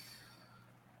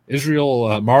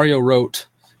 Mario wrote,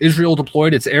 Israel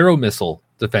deployed its Arrow missile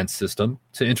defense system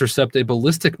to intercept a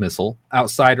ballistic missile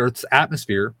outside Earth's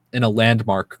atmosphere in a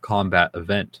landmark combat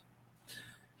event.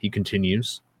 He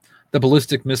continues, the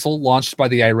ballistic missile launched by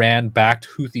the Iran-backed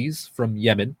Houthis from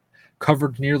Yemen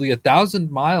covered nearly 1,000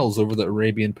 miles over the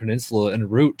Arabian Peninsula en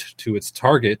route to its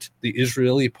target, the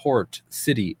Israeli port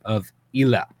city of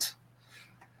Eilat.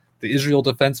 The Israel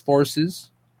Defense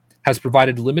Forces has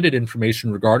provided limited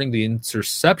information regarding the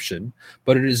interception,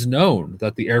 but it is known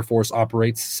that the Air Force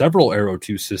operates several Arrow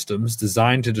 2 systems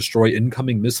designed to destroy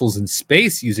incoming missiles in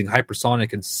space using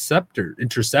hypersonic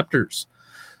interceptors.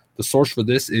 The source for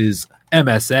this is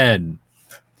MSN.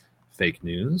 Fake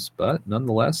news, but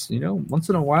nonetheless, once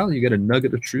in a while you get a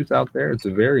nugget of truth out there. It's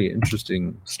a very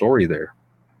interesting story there.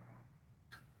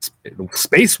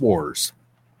 Space Wars.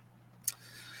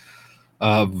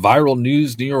 Viral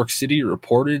News New York City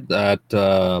reported that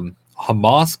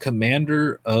Hamas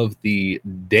commander of the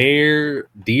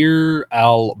Deir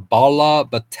al-Bala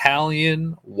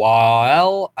battalion,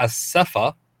 Wael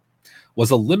Asefa,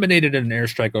 was eliminated in an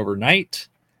airstrike overnight.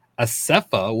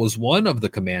 Asefa was one of the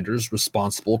commanders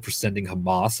responsible for sending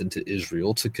Hamas into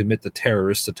Israel to commit the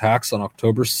terrorist attacks on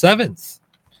October 7th,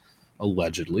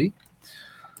 allegedly.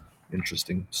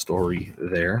 Interesting story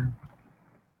there.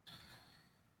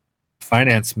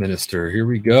 Finance minister, here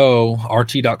we go.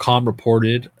 RT.com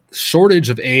reported, shortage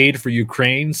of aid for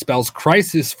Ukraine spells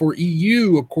crisis for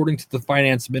EU, according to the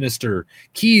finance minister.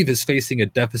 Kyiv is facing a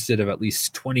deficit of at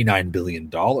least $29 billion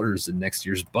in next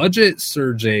year's budget,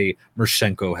 Sergei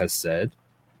Mershenko has said.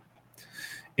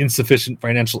 Insufficient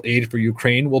financial aid for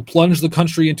Ukraine will plunge the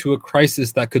country into a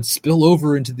crisis that could spill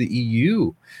over into the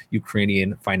EU,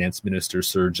 Ukrainian finance minister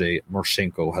Sergei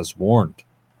Mershenko has warned.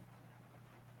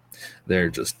 They're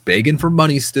just begging for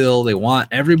money still. They want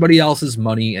everybody else's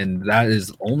money, and that is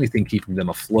the only thing keeping them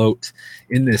afloat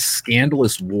in this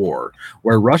scandalous war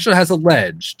where Russia has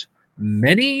alleged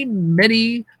many,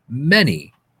 many,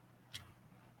 many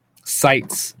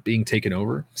sites being taken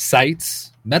over.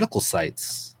 Sites, medical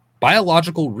sites,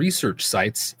 biological research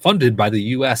sites funded by the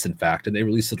U.S., in fact, and they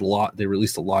released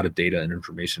a lot of data and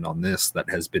information on this that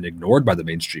has been ignored by the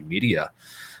mainstream media.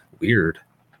 Weird.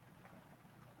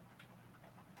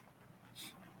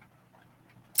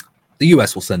 The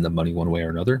U.S. will send them money one way or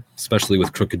another, especially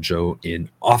with Crooked Joe in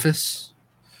office.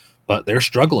 But they're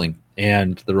struggling,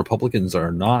 and the Republicans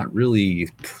are not really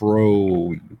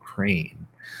pro-Ukraine.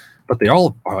 but they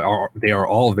are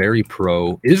all very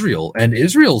pro-Israel, and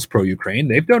Israel's pro-Ukraine.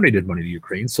 They've donated money to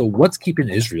Ukraine. So what's keeping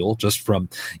Israel just from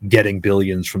getting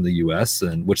billions from the U.S.,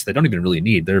 and which they don't even really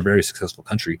need? They're a very successful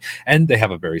country, and they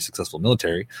have a very successful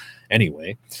military.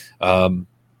 Anyway, don't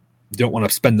want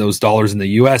to spend those dollars in the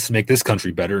U.S. and make this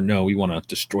country better. No, we want to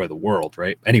destroy the world,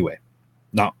 right? Anyway,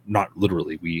 not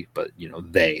literally we, but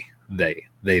they,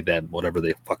 them, whatever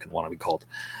they fucking want to be called.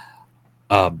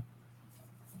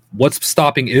 What's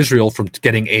stopping Israel from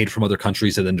getting aid from other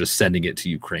countries and then just sending it to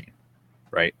Ukraine,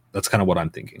 right? That's kind of what I'm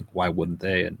thinking. Why wouldn't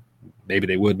they? And maybe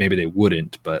they would, maybe they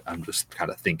wouldn't, but I'm just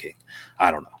kind of thinking. I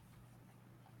don't know.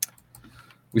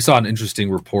 We saw an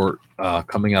interesting report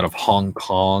coming out of Hong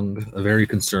Kong, a very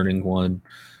concerning one.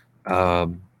 Has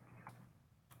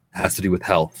to do with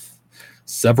health.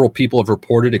 Several people have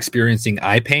reported experiencing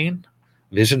eye pain,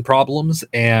 vision problems,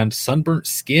 and sunburnt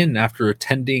skin after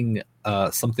attending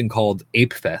something called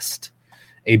Ape Fest,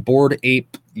 a Bored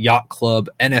Ape Yacht Club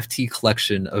NFT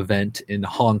collection event in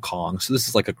Hong Kong. So this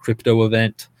is like a crypto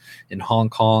event in Hong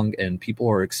Kong, and people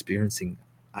are experiencing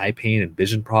eye pain and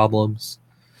vision problems.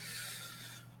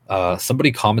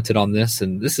 Somebody commented on this,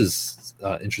 and this is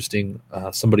interesting.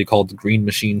 Somebody called Green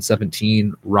Machine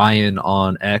 17, Ryan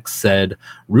on X, said,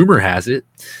 rumor has it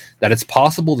that it's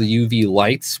possible the UV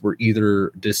lights were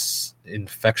either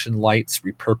disinfection lights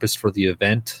repurposed for the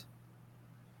event,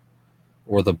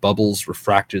 or the bubbles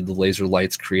refracted the laser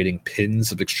lights, creating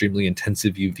pins of extremely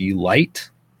intensive UV light.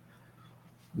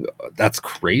 That's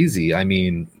crazy. I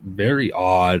mean, very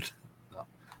odd.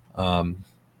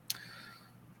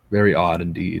 Very odd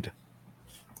indeed.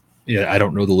 Yeah, I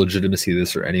don't know the legitimacy of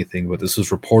this or anything, but this was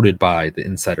reported by the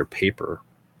Insider paper.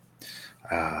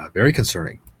 Very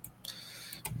concerning.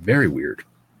 Very weird.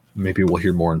 Maybe we'll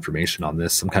hear more information on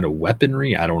this. Some kind of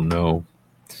weaponry? I don't know.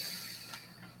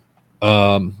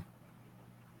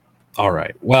 All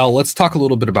right. Well, let's talk a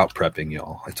little bit about prepping,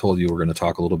 y'all. I told you we're going to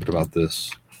talk a little bit about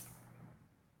this.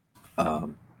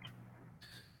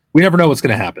 We never know what's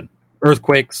going to happen.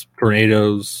 Earthquakes,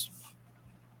 tornadoes,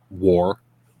 war,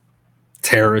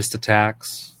 terrorist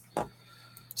attacks,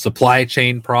 supply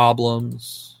chain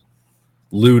problems,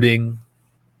 looting,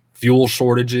 fuel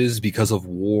shortages because of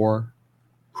war.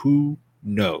 Who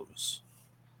knows?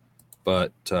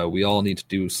 But we all need to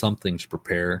do something to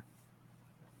prepare.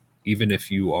 Even if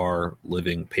you are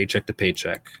living paycheck to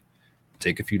paycheck,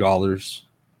 take a few dollars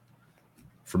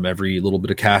from every little bit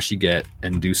of cash you get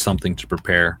and do something to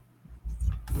prepare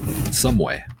in some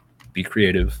way. Be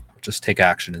creative. Just take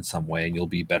action in some way and you'll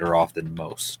be better off than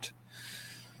most.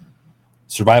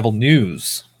 Survival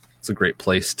News. It's a great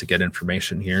place to get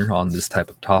information here on this type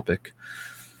of topic.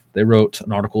 They wrote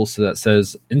an article that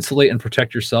says, insulate and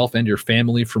protect yourself and your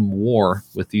family from war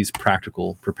with these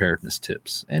practical preparedness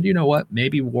tips. And you know what?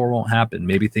 Maybe war won't happen.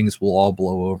 Maybe things will all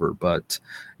blow over. But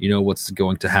you know what's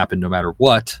going to happen no matter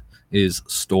what is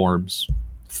storms,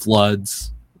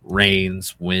 floods,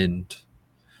 rains, wind.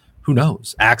 Who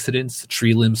knows? Accidents,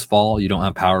 tree limbs fall. You don't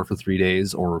have power for 3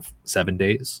 days or 7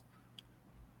 days.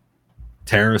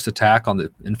 Terrorist attack on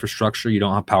the infrastructure. You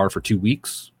don't have power for 2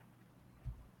 weeks.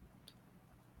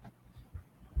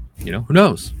 Who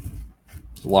knows?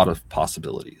 There's a lot of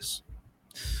possibilities.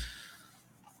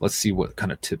 Let's see what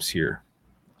kind of tips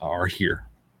are here.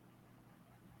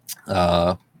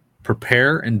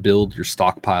 Prepare and build your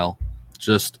stockpile.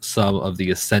 Just some of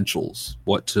the essentials.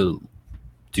 What to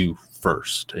do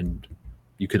first. And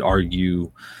you could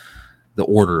argue the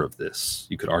order of this.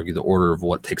 You could argue the order of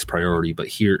what takes priority. But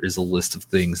here is a list of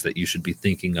things that you should be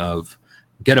thinking of.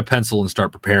 Get a pencil and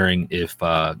start preparing if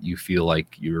you feel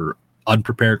like you're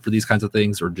unprepared for these kinds of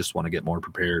things or just want to get more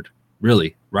prepared.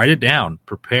 Really, write it down.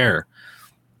 Prepare.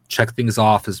 Check things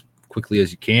off as quickly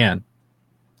as you can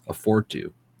afford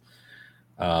to.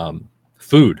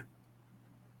 Food.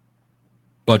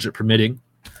 Budget permitting.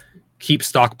 Keep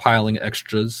stockpiling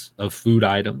extras of food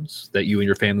items that you and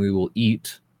your family will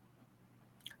eat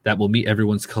that will meet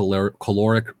everyone's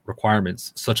caloric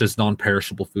requirements, such as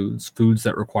non-perishable foods, foods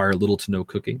that require little to no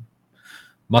cooking,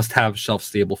 must-have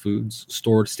shelf-stable foods,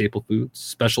 stored staple foods,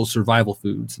 special survival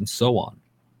foods, and so on.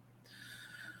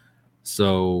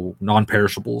 So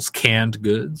non-perishables, canned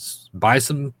goods. Buy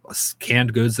some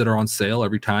canned goods that are on sale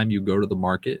every time you go to the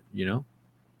market,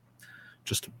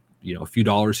 Just, a few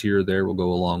dollars here or there will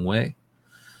go a long way.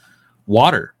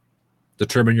 Water.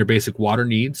 Determine your basic water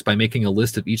needs by making a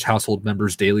list of each household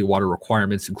member's daily water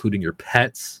requirements, including your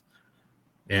pets.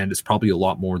 And it's probably a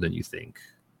lot more than you think.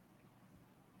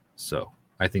 So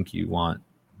I think you want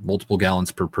multiple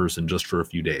gallons per person just for a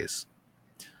few days.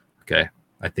 Okay.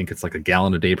 I think it's like a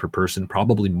gallon a day per person,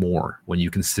 probably more when you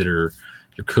consider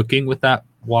you're cooking with that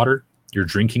water. You're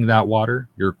drinking that water.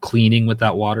 You're cleaning with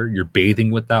that water. You're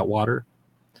bathing with that water.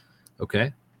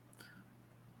 Okay?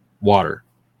 Water.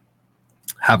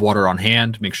 Have water on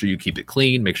hand. Make sure you keep it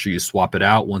clean. Make sure you swap it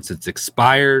out once it's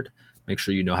expired. Make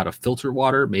sure you know how to filter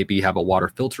water. Maybe have a water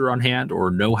filter on hand, or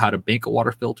know how to make a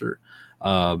water filter.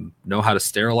 Know how to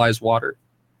sterilize water.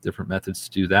 Different methods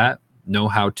to do that. Know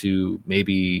how to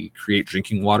maybe create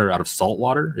drinking water out of salt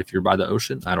water if you're by the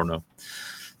ocean. I don't know.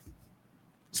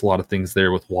 There's a lot of things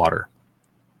there with water.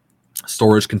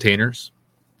 Storage containers.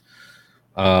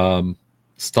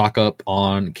 Stock up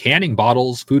on canning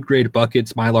bottles, food grade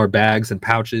buckets, Mylar bags and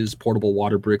pouches, portable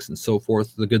water bricks, and so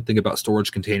forth. The good thing about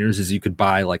storage containers is you could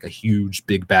buy like a huge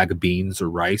big bag of beans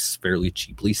or rice fairly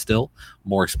cheaply still.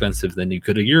 More expensive than you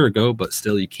could a year ago, but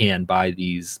still you can buy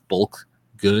these bulk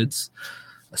goods,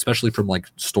 especially from like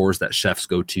stores that chefs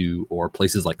go to or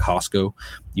places like Costco.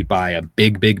 You buy a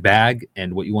big bag,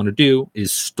 and what you want to do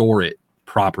is store it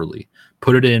properly.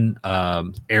 Put it in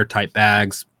airtight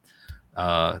bags,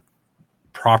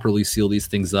 properly seal these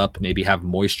things up, maybe have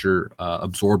moisture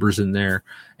absorbers in there,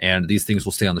 and these things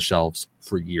will stay on the shelves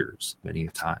for years,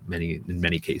 in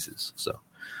many cases. So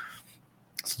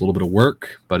it's a little bit of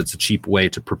work, but it's a cheap way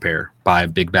to prepare. Buy a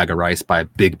big bag of rice, buy a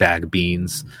big bag of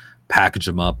beans, package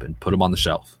them up, and put them on the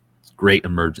shelf. It's great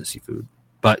emergency food,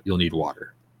 but you'll need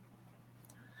water.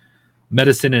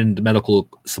 Medicine and medical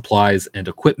supplies and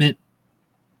equipment.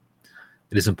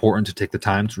 It is important to take the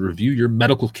time to review your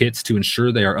medical kits to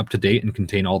ensure they are up to date and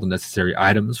contain all the necessary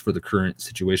items for the current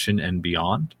situation and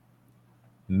beyond.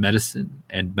 Medicine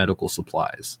and medical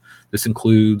supplies. This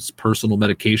includes personal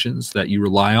medications that you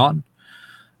rely on.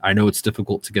 I know it's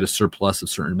difficult to get a surplus of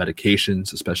certain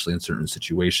medications, especially in certain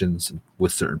situations and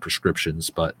with certain prescriptions,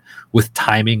 but with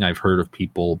timing, I've heard of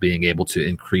people being able to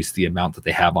increase the amount that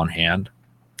they have on hand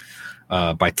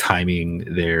by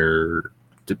timing their...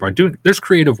 There's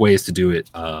creative ways to do it.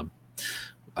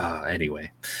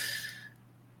 Anyway,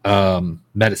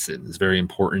 medicine is very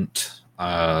important.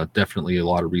 Definitely a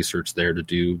lot of research there to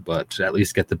do, but at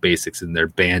least get the basics in there.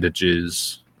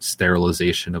 Bandages,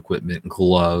 sterilization equipment,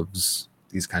 gloves,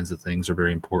 these kinds of things are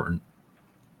very important.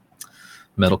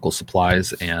 Medical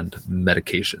supplies and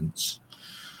medications.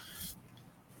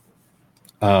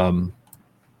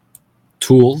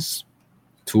 Tools.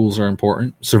 Tools are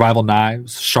important. Survival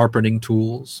knives, sharpening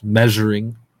tools,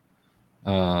 measuring,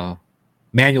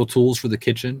 manual tools for the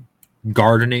kitchen,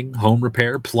 gardening, home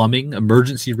repair, plumbing,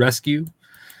 emergency rescue,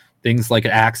 things like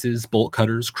axes, bolt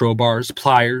cutters, crowbars,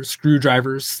 pliers,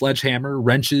 screwdrivers, sledgehammer,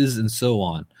 wrenches, and so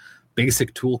on.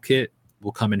 Basic toolkit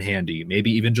will come in handy.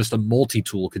 Maybe even just a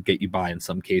multi-tool could get you by in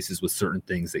some cases with certain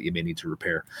things that you may need to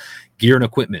repair. Gear and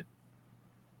equipment.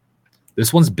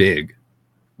 This one's big.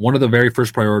 One of the very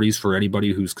first priorities for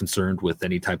anybody who's concerned with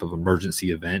any type of emergency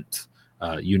event,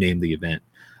 you name the event,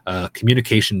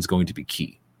 communication is going to be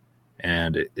key.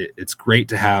 And it's great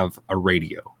to have a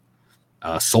radio.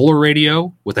 Solar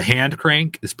radio with a hand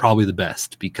crank is probably the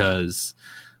best because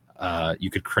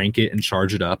you could crank it and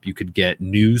charge it up. You could get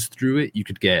news through it. You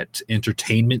could get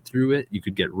entertainment through it. You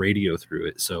could get radio through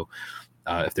it. So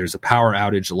if there's a power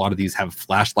outage, a lot of these have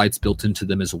flashlights built into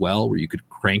them as well, where you could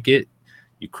crank it.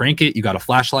 You crank it, you got a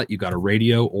flashlight, you got a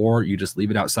radio, or you just leave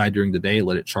it outside during the day,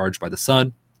 let it charge by the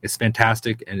sun. It's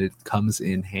fantastic, and it comes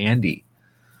in handy.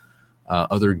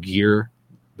 Other gear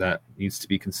that needs to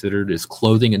be considered is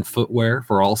clothing and footwear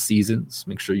for all seasons.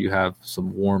 Make sure you have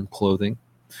some warm clothing.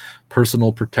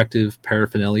 Personal protective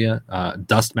paraphernalia,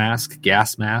 dust mask,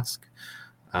 gas mask,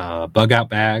 bug out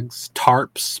bags,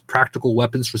 tarps, practical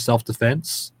weapons for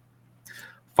self-defense,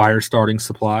 fire starting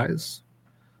supplies,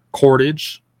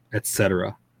 cordage,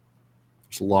 etc.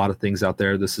 There's a lot of things out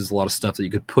there. This is a lot of stuff that you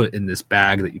could put in this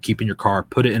bag that you keep in your car,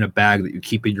 put it in a bag that you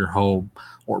keep in your home,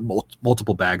 or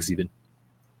multiple bags even.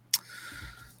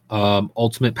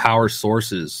 Ultimate power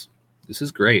sources. This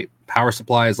is great. Power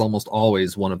supply is almost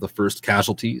always one of the first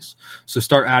casualties. So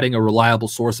start adding a reliable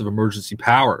source of emergency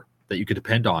power that you could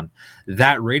depend on.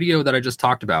 That radio that I just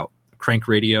talked about, crank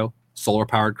radio, solar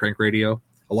powered crank radio,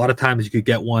 a lot of times you could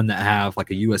get one that have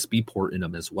like a USB port in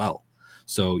them as well.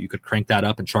 So you could crank that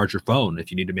up and charge your phone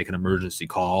if you need to make an emergency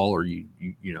call or you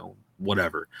know,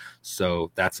 whatever.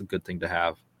 So that's a good thing to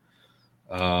have.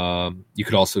 You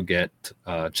could also get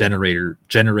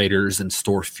generators and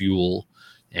store fuel,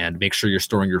 and make sure you're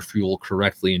storing your fuel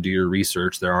correctly and do your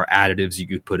research. There are additives you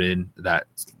could put in that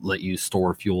let you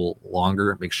store fuel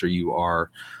longer. Make sure you are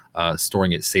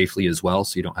storing it safely as well,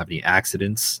 so you don't have any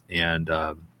accidents. And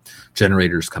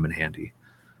generators come in handy.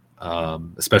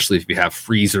 Especially if you have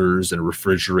freezers and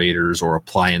refrigerators or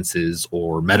appliances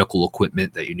or medical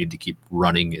equipment that you need to keep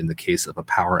running in the case of a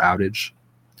power outage.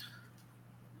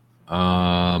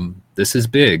 This is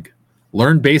big.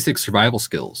 Learn basic survival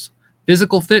skills.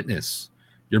 Physical fitness.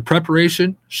 Your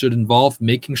preparation should involve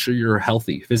making sure you're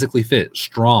healthy, physically fit,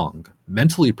 strong,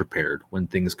 mentally prepared when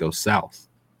things go south.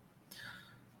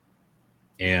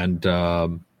 And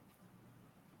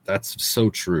that's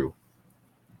so true.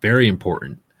 Very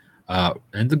important.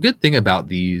 And the good thing about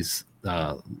these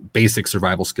basic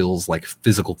survival skills like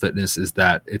physical fitness is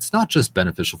that it's not just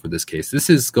beneficial for this case. This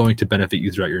is going to benefit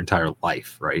you throughout your entire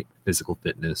life, right? Physical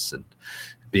fitness and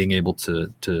being able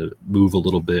to move a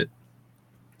little bit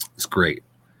is great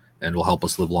and will help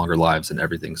us live longer lives and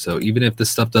everything. So even if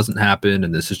this stuff doesn't happen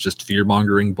and this is just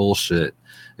fear-mongering bullshit,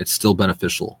 it's still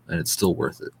beneficial and it's still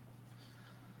worth it.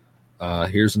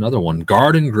 Here's another one.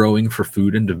 Garden growing for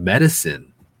food and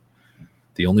medicine.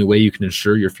 The only way you can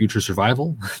ensure your future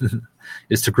survival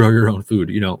is to grow your own food.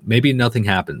 You know, maybe nothing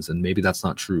happens and maybe that's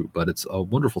not true, but it's a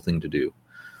wonderful thing to do.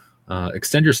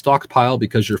 Extend your stockpile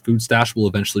because your food stash will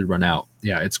eventually run out.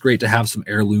 Yeah, it's great to have some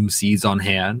heirloom seeds on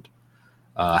hand,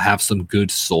 have some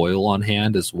good soil on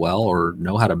hand as well, or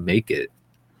know how to make it.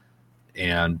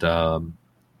 And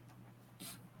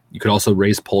you could also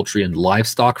raise poultry and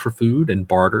livestock for food and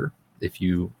barter if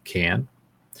you can.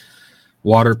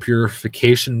 Water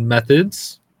purification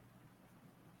methods,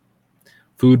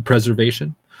 food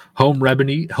preservation, home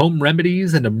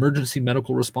remedies and emergency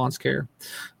medical response care,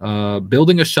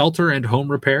 building a shelter and home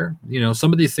repair. You know,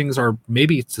 some of these things are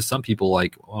maybe to some people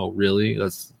like, oh, really?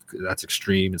 That's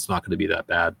extreme. It's not going to be that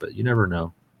bad, but you never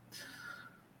know.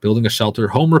 Building a shelter,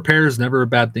 home repair is never a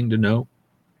bad thing to know.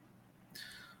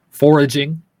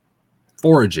 Foraging.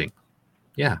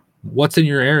 Yeah. What's in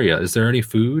your area? Is there any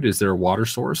food? Is there a water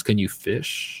source? Can you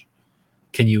fish?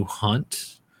 Can you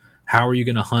hunt? How are you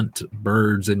going to hunt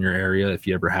birds in your area if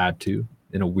you ever had to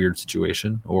in a weird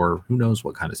situation or who knows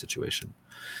what kind of situation?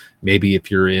 Maybe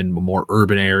if you're in a more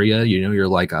urban area, you know, you're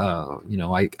like,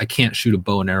 I can't shoot a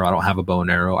bow and arrow. I don't have a bow and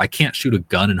arrow. I can't shoot a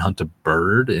gun and hunt a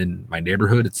bird in my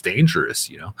neighborhood. It's dangerous,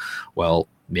 you know. Well,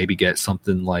 maybe get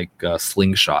something like a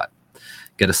slingshot.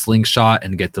 Get a slingshot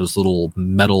and get those little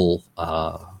metal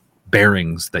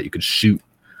bearings that you could shoot,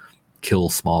 kill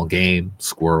small game,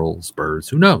 squirrels, birds,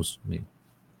 who knows? I mean,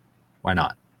 why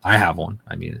not? I have one.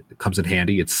 I mean, it comes in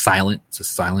handy. It's silent. It's a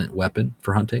silent weapon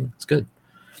for hunting. It's good.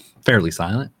 Fairly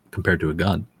silent compared to a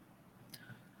gun.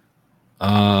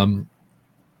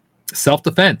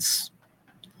 Self-defense.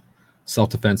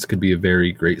 Self-defense could be a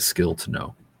very great skill to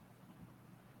know.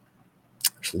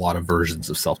 There's a lot of versions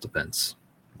of self-defense,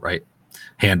 right?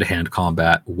 Hand-to-hand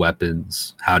combat,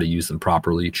 weapons, how to use them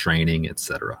properly, training,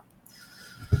 etc.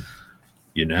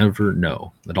 You never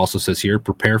know. It also says here,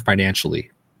 prepare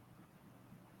financially.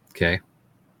 Okay.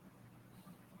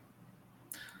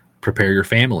 Prepare your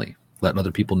family. Let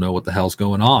other people know what the hell's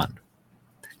going on.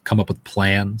 Come up with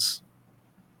plans,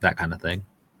 that kind of thing.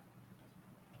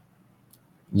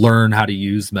 Learn how to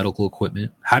use medical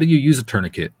equipment. How do you use a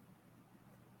tourniquet?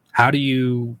 How do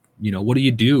you what do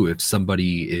you do if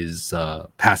somebody is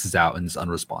passes out and is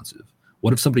unresponsive?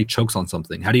 What if somebody chokes on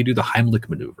something? How do you do the Heimlich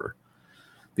maneuver?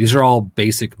 These are all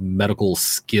basic medical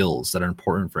skills that are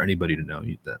important for anybody to know,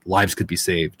 that lives could be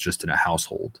saved just in a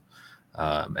household.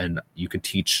 And you could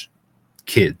teach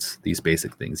kids these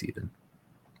basic things even.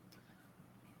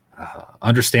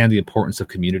 Understand the importance of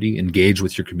community, engage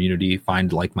with your community,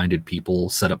 find like-minded people,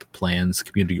 set up plans,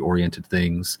 community-oriented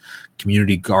things,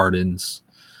 community gardens.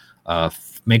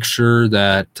 Make sure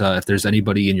that if there's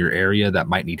anybody in your area that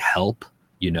might need help,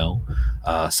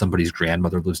 somebody's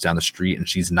grandmother lives down the street and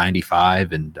she's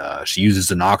 95 and she uses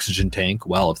an oxygen tank.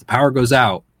 Well, if the power goes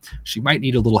out, she might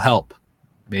need a little help.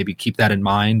 Maybe keep that in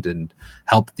mind and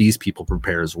help these people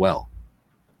prepare as well.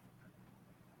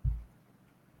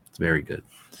 It's very good.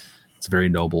 It's very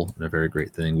noble and a very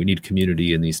great thing. We need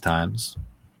community in these times.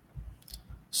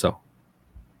 So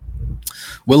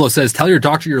Willow says, tell your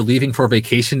doctor you're leaving for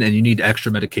vacation and you need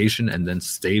extra medication and then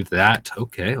save that.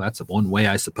 Okay, that's one way,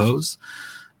 I suppose.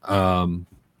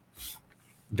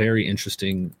 Very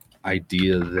interesting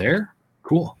idea there.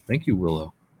 Cool. Thank you,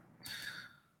 Willow.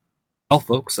 Well,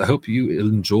 folks, I hope you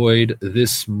enjoyed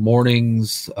this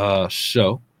morning's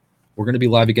show. We're going to be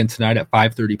live again tonight at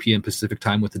 5:30 p.m. Pacific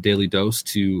time with the Daily Dose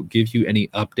to give you any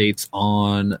updates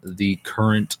on the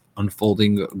current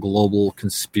unfolding global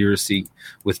conspiracy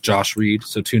with Josh Reed.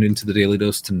 So tune into the Daily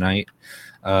Dose tonight.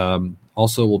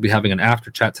 Also, we'll be having an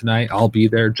after chat tonight. I'll be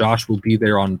there. Josh will be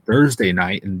there on Thursday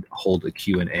night and hold a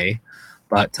Q&A.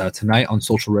 But tonight on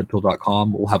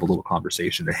socialredpill.com, we'll have a little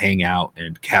conversation to hang out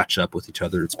and catch up with each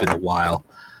other. It's been a while,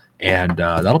 and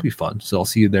that'll be fun. So I'll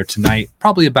see you there tonight,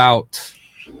 probably about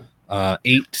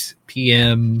 8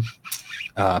 p.m.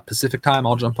 Pacific time.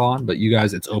 I'll jump on, but you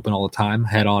guys, it's open all the time.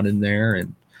 Head on in there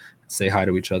and say hi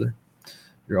to each other.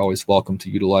 You're always welcome to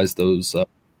utilize those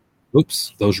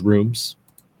rooms.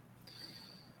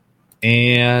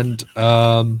 And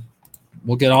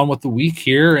we'll get on with the week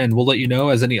here, and we'll let you know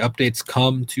as any updates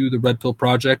come to the Red Pill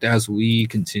Project as we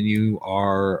continue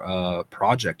our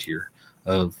project here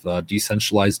of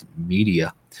decentralized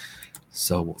media.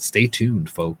 So stay tuned,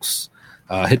 folks.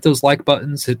 Hit those like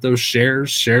buttons, hit those shares,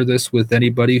 share this with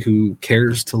anybody who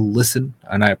cares to listen.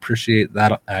 And I appreciate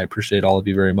that. I appreciate all of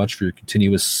you very much for your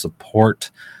continuous support.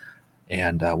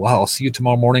 And I'll see you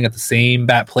tomorrow morning at the same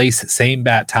bat place, same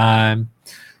bat time.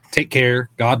 Take care.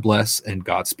 God bless and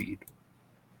Godspeed.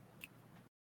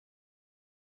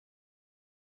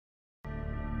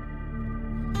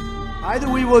 Either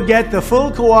we will get the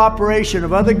full cooperation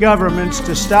of other governments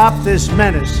to stop this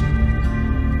menace,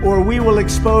 or we will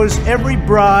expose every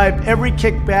bribe, every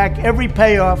kickback, every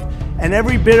payoff, and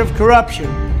every bit of corruption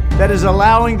that is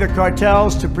allowing the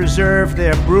cartels to preserve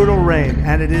their brutal reign.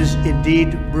 And it is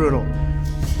indeed brutal.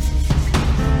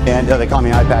 And they call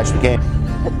me Eye Patch McCain.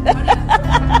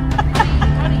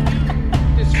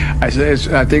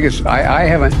 I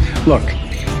haven't, look.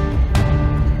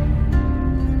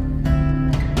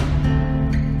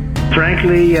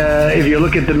 Frankly, if you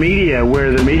look at the media,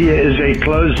 where the media is a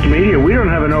closed media, we don't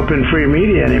have an open, free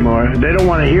media anymore. They don't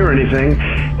want to hear anything.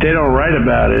 They don't write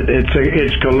about it.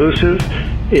 It's collusive.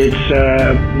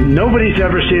 Nobody's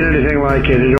ever seen anything like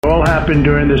it. It all happened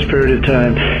during this period of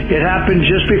time. It happened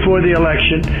just before the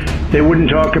election. They wouldn't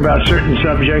talk about certain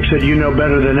subjects that you know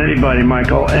better than anybody,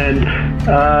 Michael. And,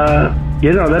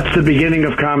 that's the beginning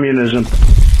of communism.